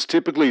governors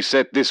typically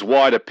set this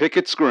wide a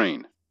picket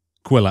screen?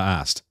 Quilla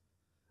asked.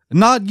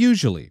 Not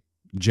usually,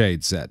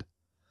 Jade said.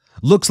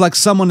 Looks like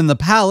someone in the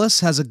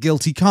palace has a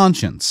guilty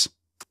conscience.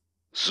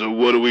 So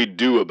what do we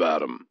do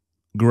about him?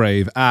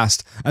 Grave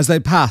asked as they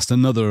passed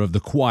another of the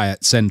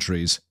quiet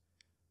sentries.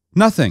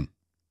 Nothing,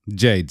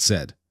 Jade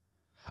said.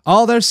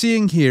 All they're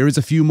seeing here is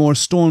a few more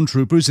Storm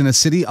Troopers in a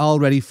city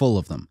already full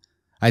of them.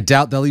 I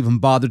doubt they'll even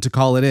bother to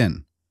call it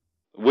in.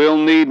 We'll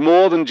need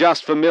more than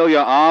just familiar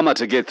armour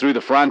to get through the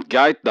front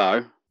gate,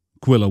 though,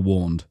 Quilla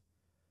warned.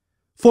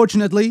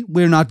 Fortunately,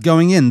 we're not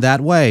going in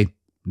that way,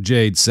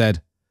 Jade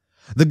said.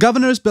 The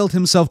governor's built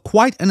himself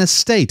quite an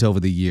estate over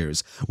the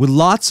years, with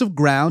lots of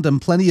ground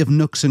and plenty of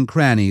nooks and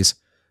crannies.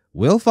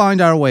 We'll find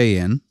our way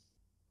in.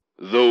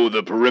 Though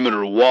the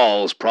perimeter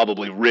wall's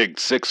probably rigged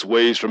 6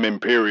 ways from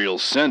Imperial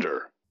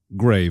Center,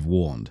 Grave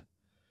warned.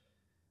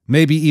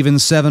 Maybe even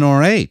 7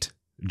 or 8,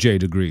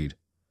 Jade agreed.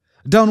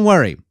 Don't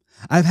worry,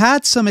 I've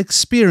had some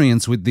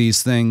experience with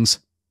these things.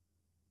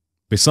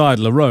 Beside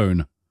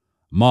Larone,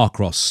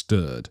 Marcross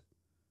stirred.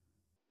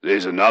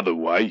 There's another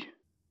way,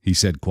 he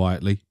said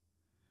quietly.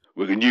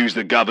 We can use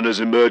the governor's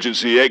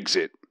emergency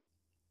exit.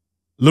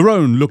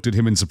 Lerone looked at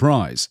him in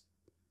surprise.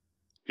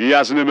 He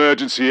has an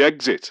emergency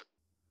exit.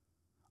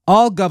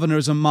 All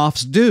governors and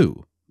moffs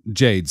do,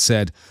 Jade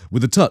said,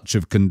 with a touch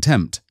of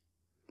contempt.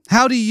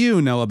 How do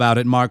you know about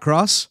it,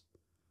 Marcross?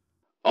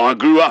 I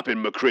grew up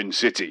in Macrin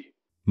City,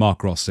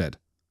 Marcross said.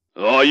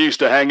 I used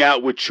to hang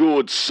out with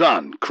Chord's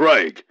son,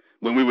 Craig,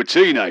 when we were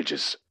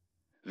teenagers.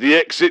 The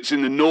exit's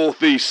in the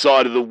northeast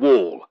side of the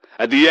wall,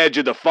 at the edge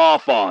of the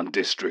Farfan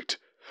district,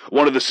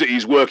 one of the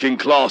city's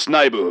working-class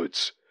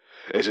neighbourhoods.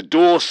 There's a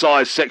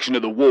door-sized section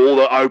of the wall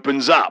that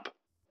opens up.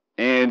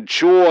 And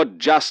Chord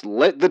just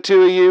let the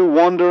two of you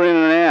wander in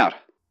and out?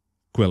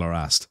 Quiller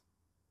asked.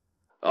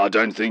 I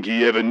don't think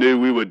he ever knew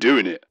we were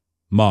doing it,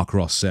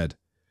 Marcross said.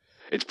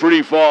 It's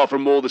pretty far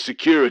from all the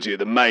security at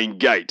the main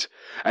gate,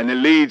 and it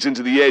leads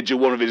into the edge of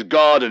one of his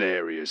garden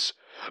areas.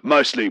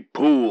 Mostly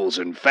pools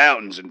and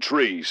fountains and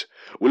trees,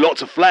 with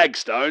lots of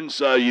flagstones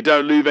so you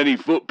don't leave any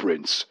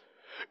footprints.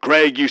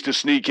 Craig used to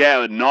sneak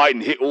out at night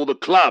and hit all the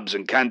clubs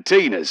and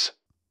cantinas.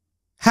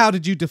 How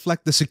did you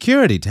deflect the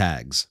security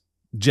tags?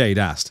 Jade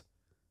asked.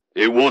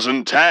 It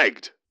wasn't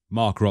tagged,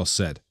 Marcross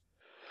said.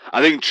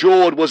 I think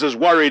Chord was as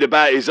worried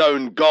about his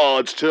own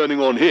guards turning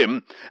on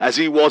him as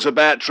he was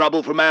about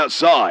trouble from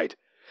outside.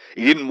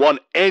 He didn't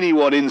want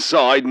anyone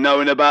inside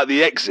knowing about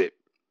the exit.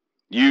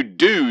 You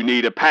do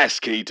need a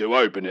passkey to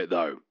open it,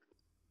 though.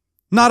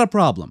 Not a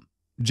problem,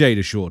 Jade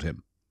assured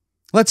him.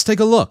 Let's take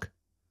a look.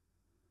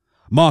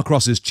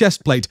 Marcross's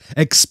chest plate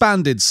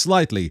expanded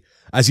slightly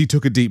as he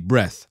took a deep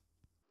breath.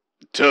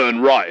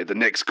 Turn right at the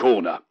next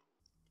corner.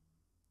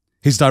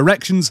 His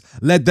directions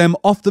led them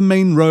off the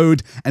main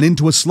road and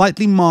into a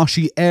slightly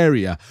marshy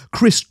area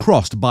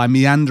crisscrossed by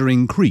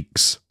meandering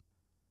creeks.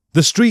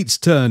 The streets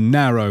turned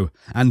narrow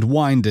and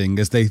winding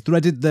as they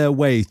threaded their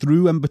way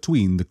through and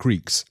between the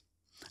creeks,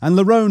 and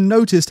Lerone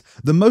noticed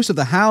that most of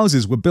the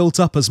houses were built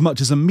up as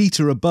much as a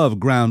metre above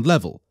ground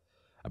level.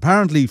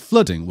 Apparently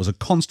flooding was a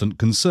constant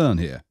concern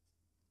here.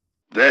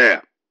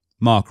 There,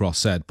 Marcross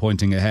said,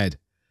 pointing ahead.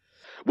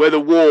 Where the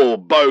wall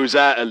bows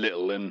out a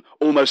little and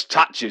almost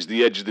touches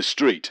the edge of the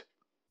street.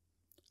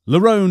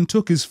 Lerone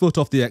took his foot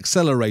off the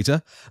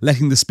accelerator,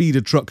 letting the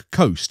speeder truck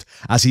coast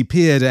as he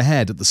peered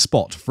ahead at the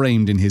spot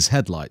framed in his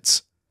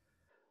headlights.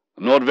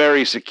 Not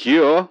very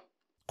secure,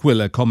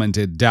 Quiller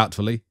commented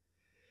doubtfully.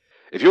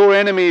 If your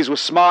enemies were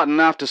smart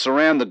enough to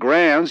surround the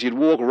grounds, you'd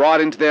walk right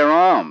into their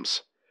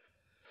arms.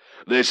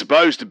 There's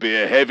supposed to be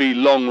a heavy,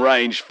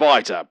 long-range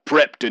fighter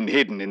prepped and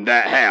hidden in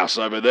that house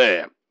over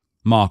there,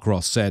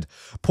 Marcross said,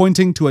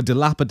 pointing to a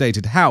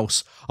dilapidated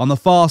house on the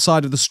far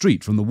side of the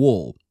street from the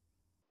wall.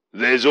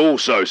 There's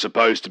also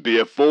supposed to be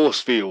a force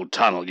field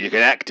tunnel you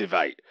can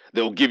activate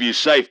that'll give you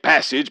safe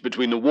passage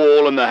between the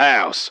wall and the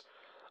house.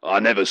 I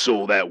never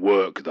saw that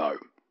work, though.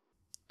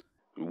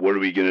 What are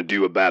we going to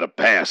do about a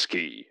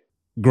passkey?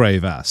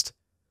 Grave asked.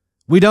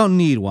 We don't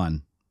need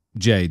one,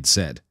 Jade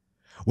said.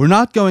 We're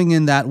not going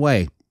in that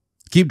way.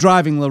 Keep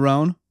driving,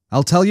 Lerone.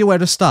 I'll tell you where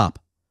to stop.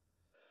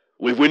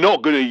 If we're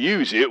not going to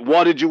use it,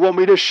 why did you want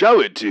me to show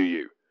it to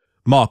you?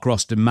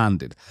 Marcross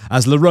demanded,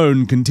 as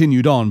Lerone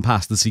continued on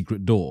past the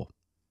secret door.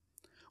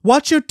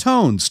 Watch your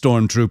tone,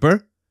 Storm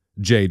Trooper,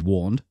 Jade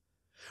warned.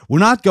 We're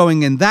not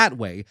going in that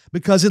way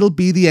because it'll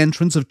be the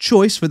entrance of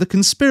choice for the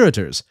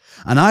conspirators,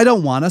 and I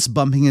don't want us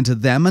bumping into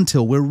them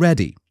until we're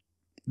ready.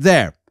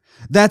 There,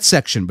 that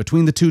section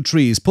between the two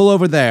trees, pull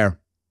over there.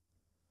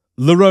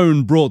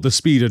 Lerone brought the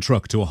speeder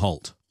truck to a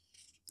halt.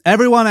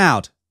 Everyone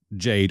out,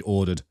 Jade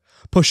ordered,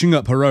 pushing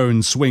up her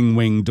own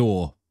swing-wing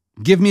door.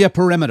 Give me a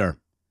perimeter.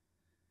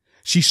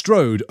 She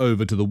strode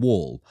over to the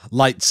wall,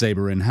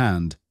 lightsaber in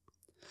hand.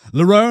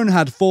 Lerone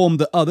had formed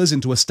the others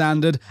into a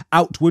standard,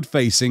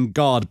 outward-facing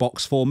guard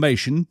box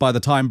formation by the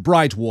time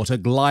Brightwater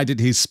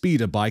glided his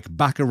speeder bike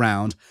back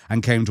around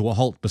and came to a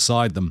halt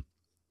beside them.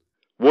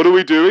 What are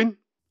we doing?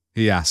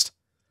 He asked.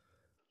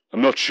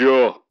 I'm not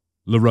sure,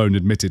 Lerone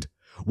admitted,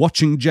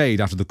 watching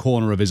Jade out of the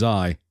corner of his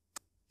eye.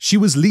 She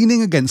was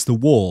leaning against the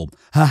wall,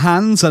 her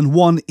hands and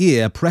one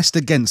ear pressed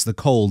against the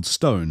cold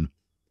stone.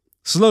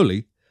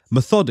 Slowly,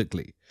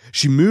 methodically,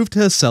 she moved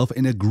herself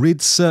in a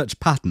grid search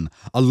pattern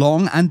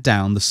along and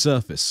down the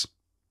surface.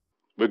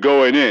 We're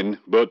going in,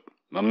 but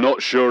I'm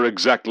not sure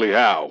exactly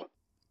how.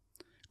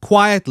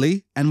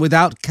 Quietly and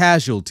without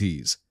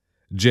casualties,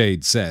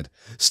 Jade said,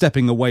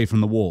 stepping away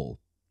from the wall.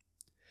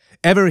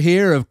 Ever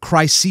hear of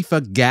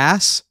Chrysifa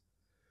gas?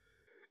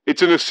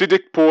 It's an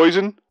acidic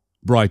poison,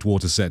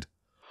 Brightwater said.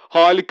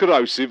 Highly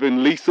corrosive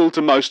and lethal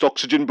to most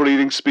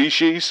oxygen-breathing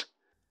species.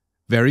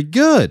 Very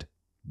good.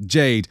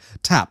 Jade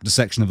tapped a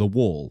section of the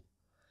wall.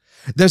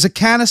 There's a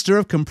canister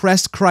of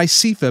compressed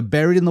Chrysifa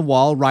buried in the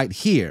wall right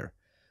here.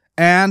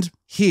 And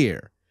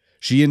here.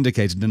 She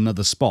indicated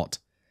another spot.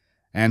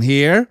 And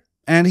here.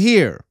 And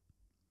here.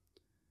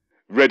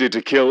 Ready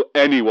to kill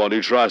anyone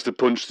who tries to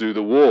punch through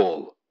the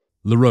wall,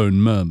 Lerone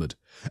murmured,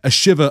 a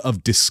shiver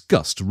of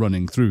disgust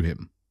running through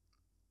him.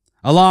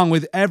 Along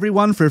with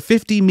everyone for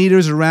 50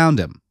 meters around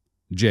him,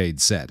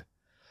 Jade said.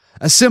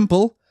 A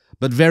simple,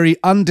 but very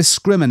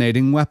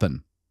undiscriminating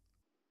weapon.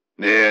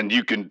 And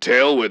you can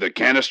tell where the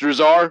canisters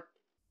are?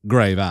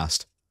 Grave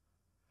asked.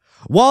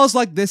 Walls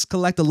like this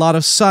collect a lot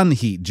of sun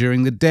heat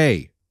during the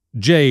day,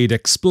 Jade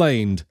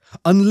explained,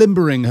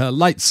 unlimbering her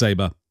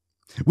lightsaber.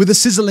 With a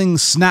sizzling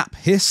snap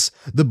hiss,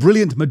 the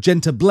brilliant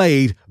magenta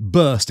blade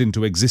burst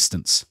into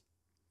existence.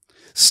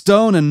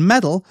 Stone and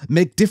metal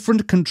make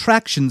different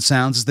contraction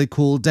sounds as they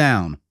cool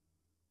down.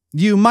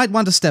 You might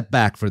want to step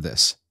back for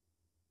this.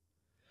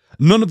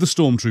 None of the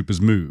stormtroopers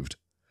moved.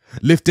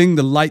 Lifting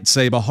the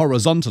lightsaber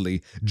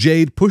horizontally,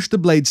 Jade pushed the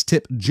blade's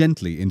tip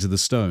gently into the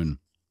stone.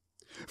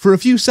 For a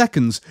few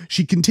seconds,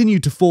 she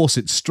continued to force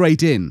it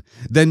straight in,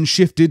 then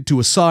shifted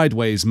to a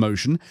sideways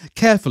motion,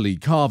 carefully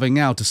carving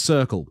out a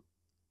circle.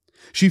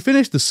 She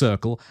finished the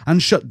circle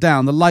and shut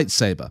down the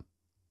lightsaber.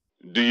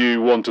 Do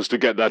you want us to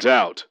get that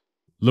out?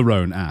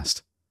 Lerone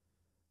asked.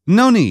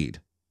 No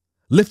need.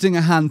 Lifting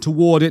a hand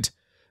toward it,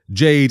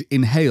 Jade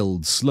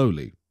inhaled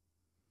slowly.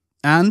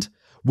 And,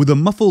 with a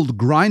muffled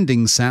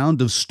grinding sound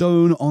of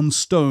stone on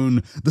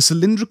stone, the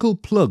cylindrical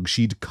plug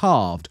she'd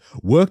carved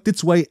worked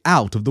its way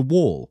out of the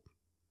wall.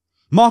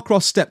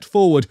 Marcross stepped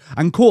forward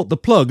and caught the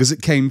plug as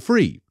it came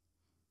free.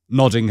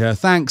 Nodding her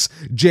thanks,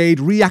 Jade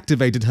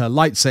reactivated her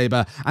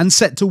lightsaber and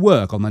set to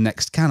work on the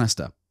next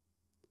canister.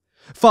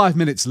 5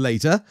 minutes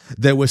later,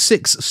 there were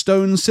 6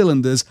 stone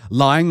cylinders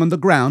lying on the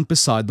ground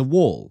beside the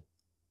wall.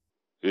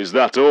 Is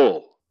that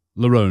all?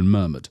 Lerone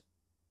murmured.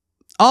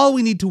 All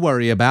we need to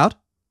worry about,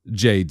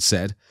 Jade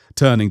said,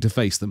 turning to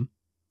face them.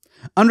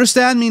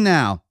 Understand me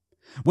now.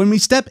 When we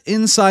step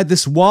inside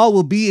this wall,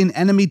 we'll be in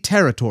enemy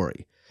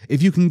territory.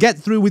 If you can get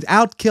through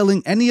without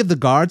killing any of the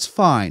guards,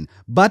 fine.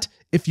 But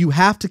if you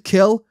have to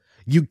kill,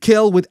 you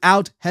kill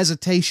without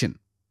hesitation.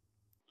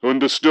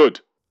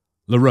 Understood,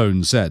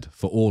 Lerone said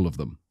for all of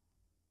them.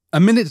 A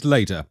minute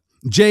later,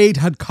 Jade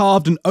had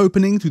carved an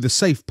opening through the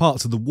safe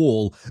parts of the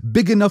wall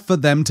big enough for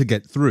them to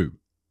get through.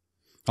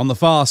 On the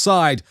far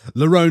side,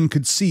 Lerone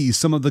could see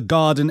some of the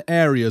garden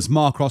areas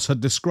Marcross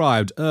had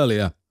described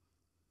earlier.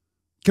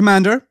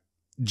 Commander,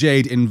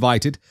 Jade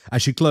invited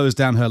as she closed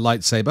down her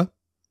lightsaber,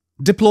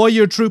 deploy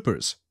your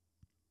troopers.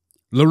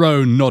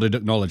 Lerone nodded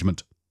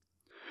acknowledgement.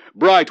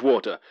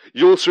 Brightwater,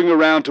 you'll swing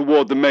around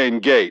toward the main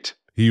gate,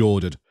 he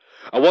ordered.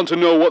 I want to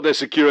know what their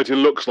security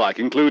looks like,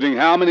 including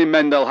how many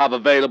men they'll have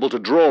available to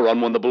draw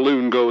on when the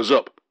balloon goes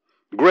up.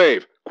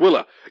 Grave,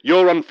 Quilla,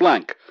 you're on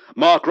flank.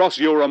 Marcross,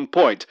 you're on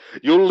point.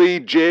 You'll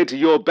lead Jade to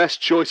your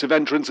best choice of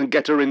entrance and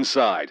get her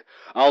inside.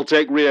 I'll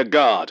take rear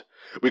guard.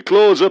 We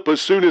close up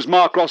as soon as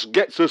Marcross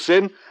gets us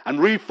in and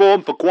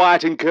reform for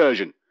quiet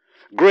incursion.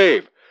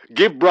 Grave,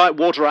 give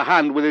Brightwater a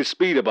hand with his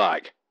speeder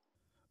bike.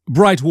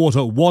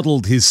 Brightwater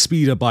waddled his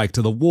speeder bike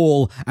to the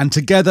wall, and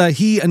together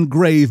he and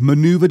Grave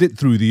manoeuvred it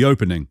through the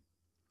opening.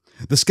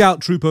 The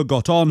scout trooper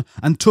got on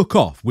and took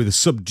off with a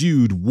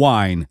subdued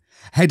whine,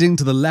 heading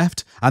to the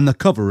left and the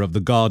cover of the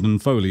garden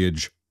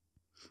foliage.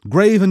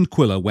 Grave and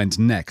Quilla went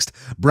next,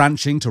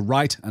 branching to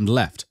right and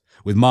left,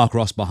 with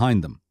Marcross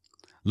behind them.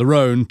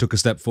 Lerone took a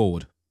step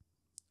forward.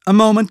 A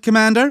moment,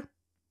 Commander,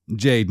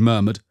 Jade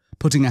murmured,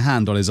 putting a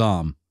hand on his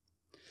arm.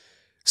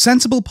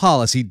 Sensible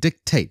policy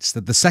dictates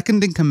that the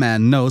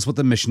second-in-command knows what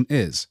the mission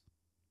is.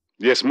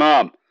 Yes,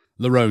 ma'am,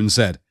 Lerone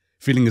said,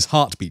 feeling his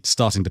heartbeat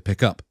starting to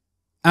pick up.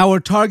 Our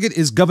target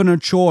is Governor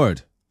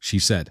Chord, she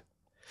said.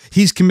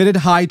 He's committed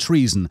high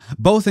treason,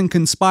 both in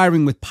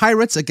conspiring with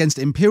pirates against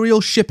Imperial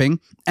shipping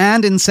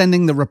and in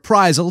sending the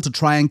reprisal to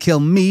try and kill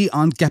me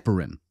on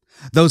Gepperin.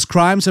 Those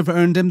crimes have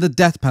earned him the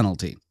death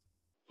penalty.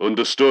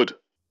 Understood,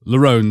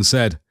 Lerone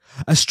said,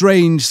 a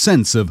strange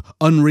sense of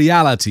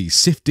unreality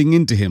sifting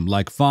into him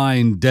like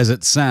fine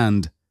desert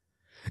sand.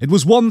 It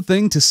was one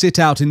thing to sit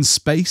out in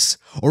space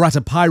or at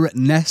a pirate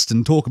nest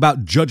and talk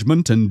about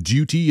judgment and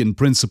duty and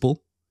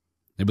principle.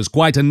 It was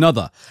quite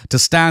another to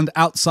stand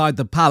outside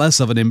the palace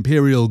of an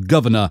imperial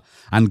governor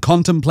and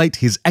contemplate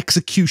his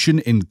execution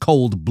in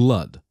cold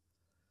blood.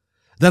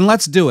 Then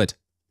let's do it,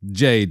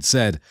 Jade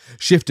said,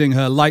 shifting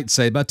her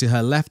lightsaber to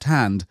her left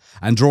hand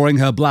and drawing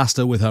her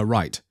blaster with her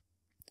right.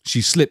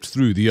 She slipped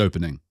through the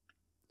opening.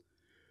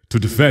 To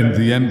defend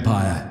the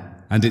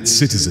Empire and its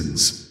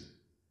citizens.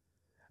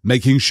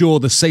 Making sure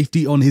the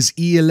safety on his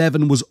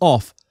E11 was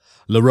off,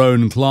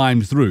 Lerone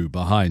climbed through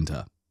behind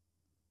her.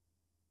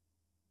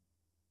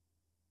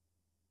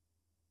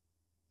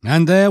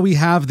 And there we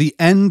have the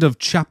end of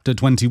Chapter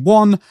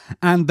 21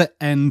 and the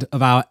end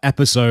of our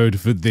episode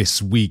for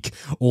this week.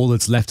 All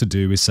that's left to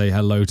do is say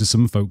hello to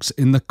some folks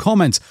in the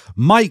comments.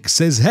 Mike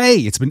says, hey,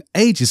 it's been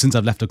ages since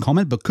I've left a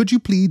comment, but could you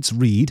please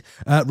read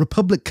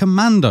Republic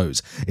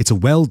Commandos? It's a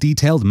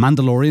well-detailed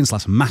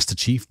Mandalorian/Master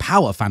Chief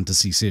power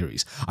fantasy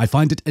series. I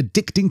find it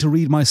addicting to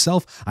read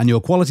myself, and your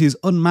quality is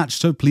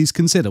unmatched, so please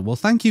consider. Well,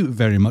 thank you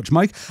very much,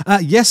 Mike.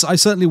 Yes, I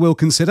certainly will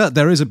consider.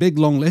 There is a big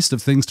long list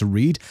of things to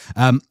read,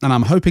 and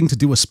I'm hoping to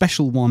do a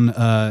special one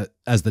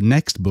as the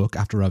next book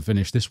after I've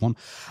finished this one.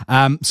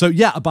 So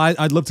yeah, but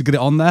I'd love to get it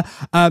on there.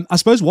 I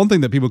suppose one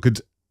thing that people could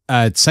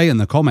say in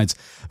the comments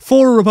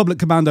for a Republic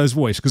Commando's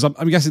voice, because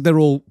I'm guessing they're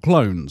all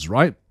clones,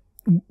 right?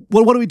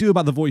 Well, what do we do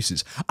about the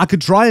voices? I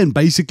could try and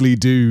basically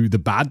do the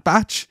Bad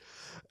Batch,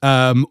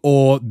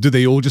 or do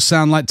they all just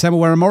sound like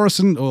Temuera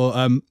Morrison? Or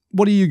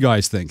what do you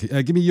guys think?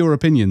 Give me your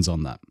opinions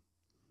on that.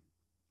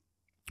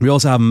 We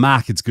also have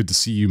Mac. It's good to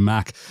see you,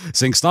 Mac,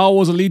 saying Star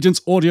Wars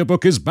Allegiance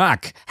audiobook is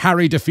back.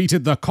 Harry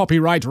defeated the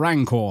copyright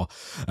Rancor.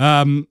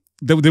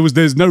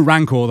 There's no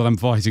Rancor that I'm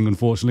fighting,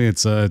 unfortunately.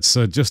 It's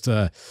just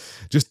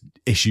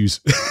issues,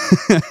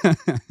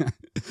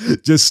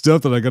 just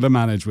stuff that I got to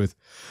manage with.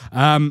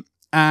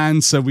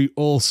 And so we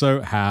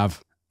also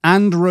have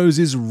And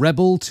Rose's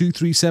Rebel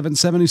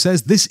 2377, who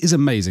says, "This is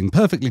amazing.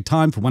 Perfectly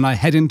timed for when I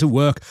head into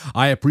work.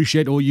 I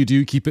appreciate all you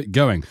do. Keep it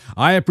going.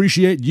 I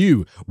appreciate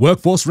you.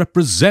 Workforce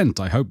represent.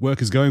 I hope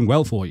work is going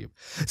well for you."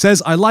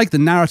 Says, "I like the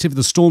narrative of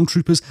the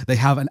Stormtroopers. They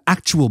have an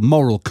actual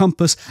moral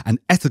compass and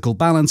ethical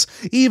balance,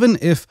 even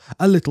if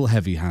a little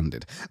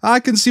heavy-handed." I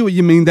can see what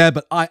you mean there,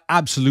 but I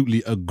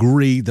absolutely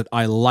agree that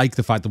I like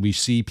the fact that we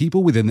see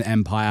people within the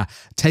Empire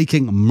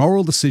taking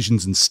moral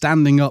decisions and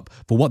standing up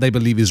for what they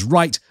believe is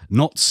right,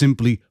 not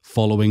simply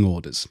following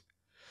orders.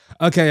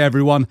 Okay,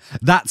 everyone,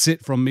 that's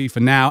it from me for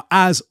now.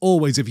 As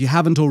always, if you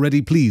haven't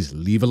already, please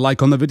leave a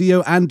like on the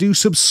video and do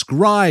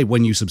subscribe.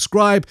 When you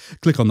subscribe,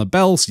 click on the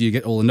bell so you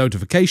get all the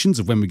notifications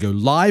of when we go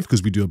live,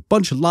 because we do a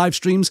bunch of live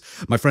streams.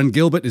 My friend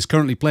Gilbert is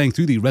currently playing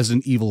through the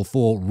Resident Evil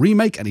 4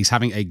 remake, and he's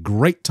having a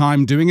great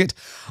time doing it.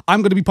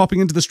 I'm going to be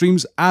popping into the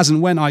streams as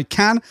and when I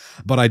can,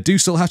 but I do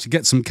still have to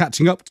get some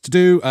catching up to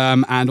do,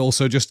 and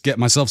also just get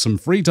myself some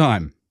free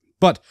time.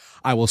 But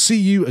I will see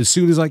you as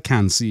soon as I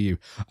can see you.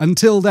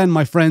 Until then,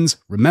 my friends,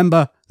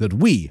 remember that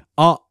we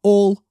are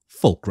all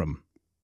Fulcrum.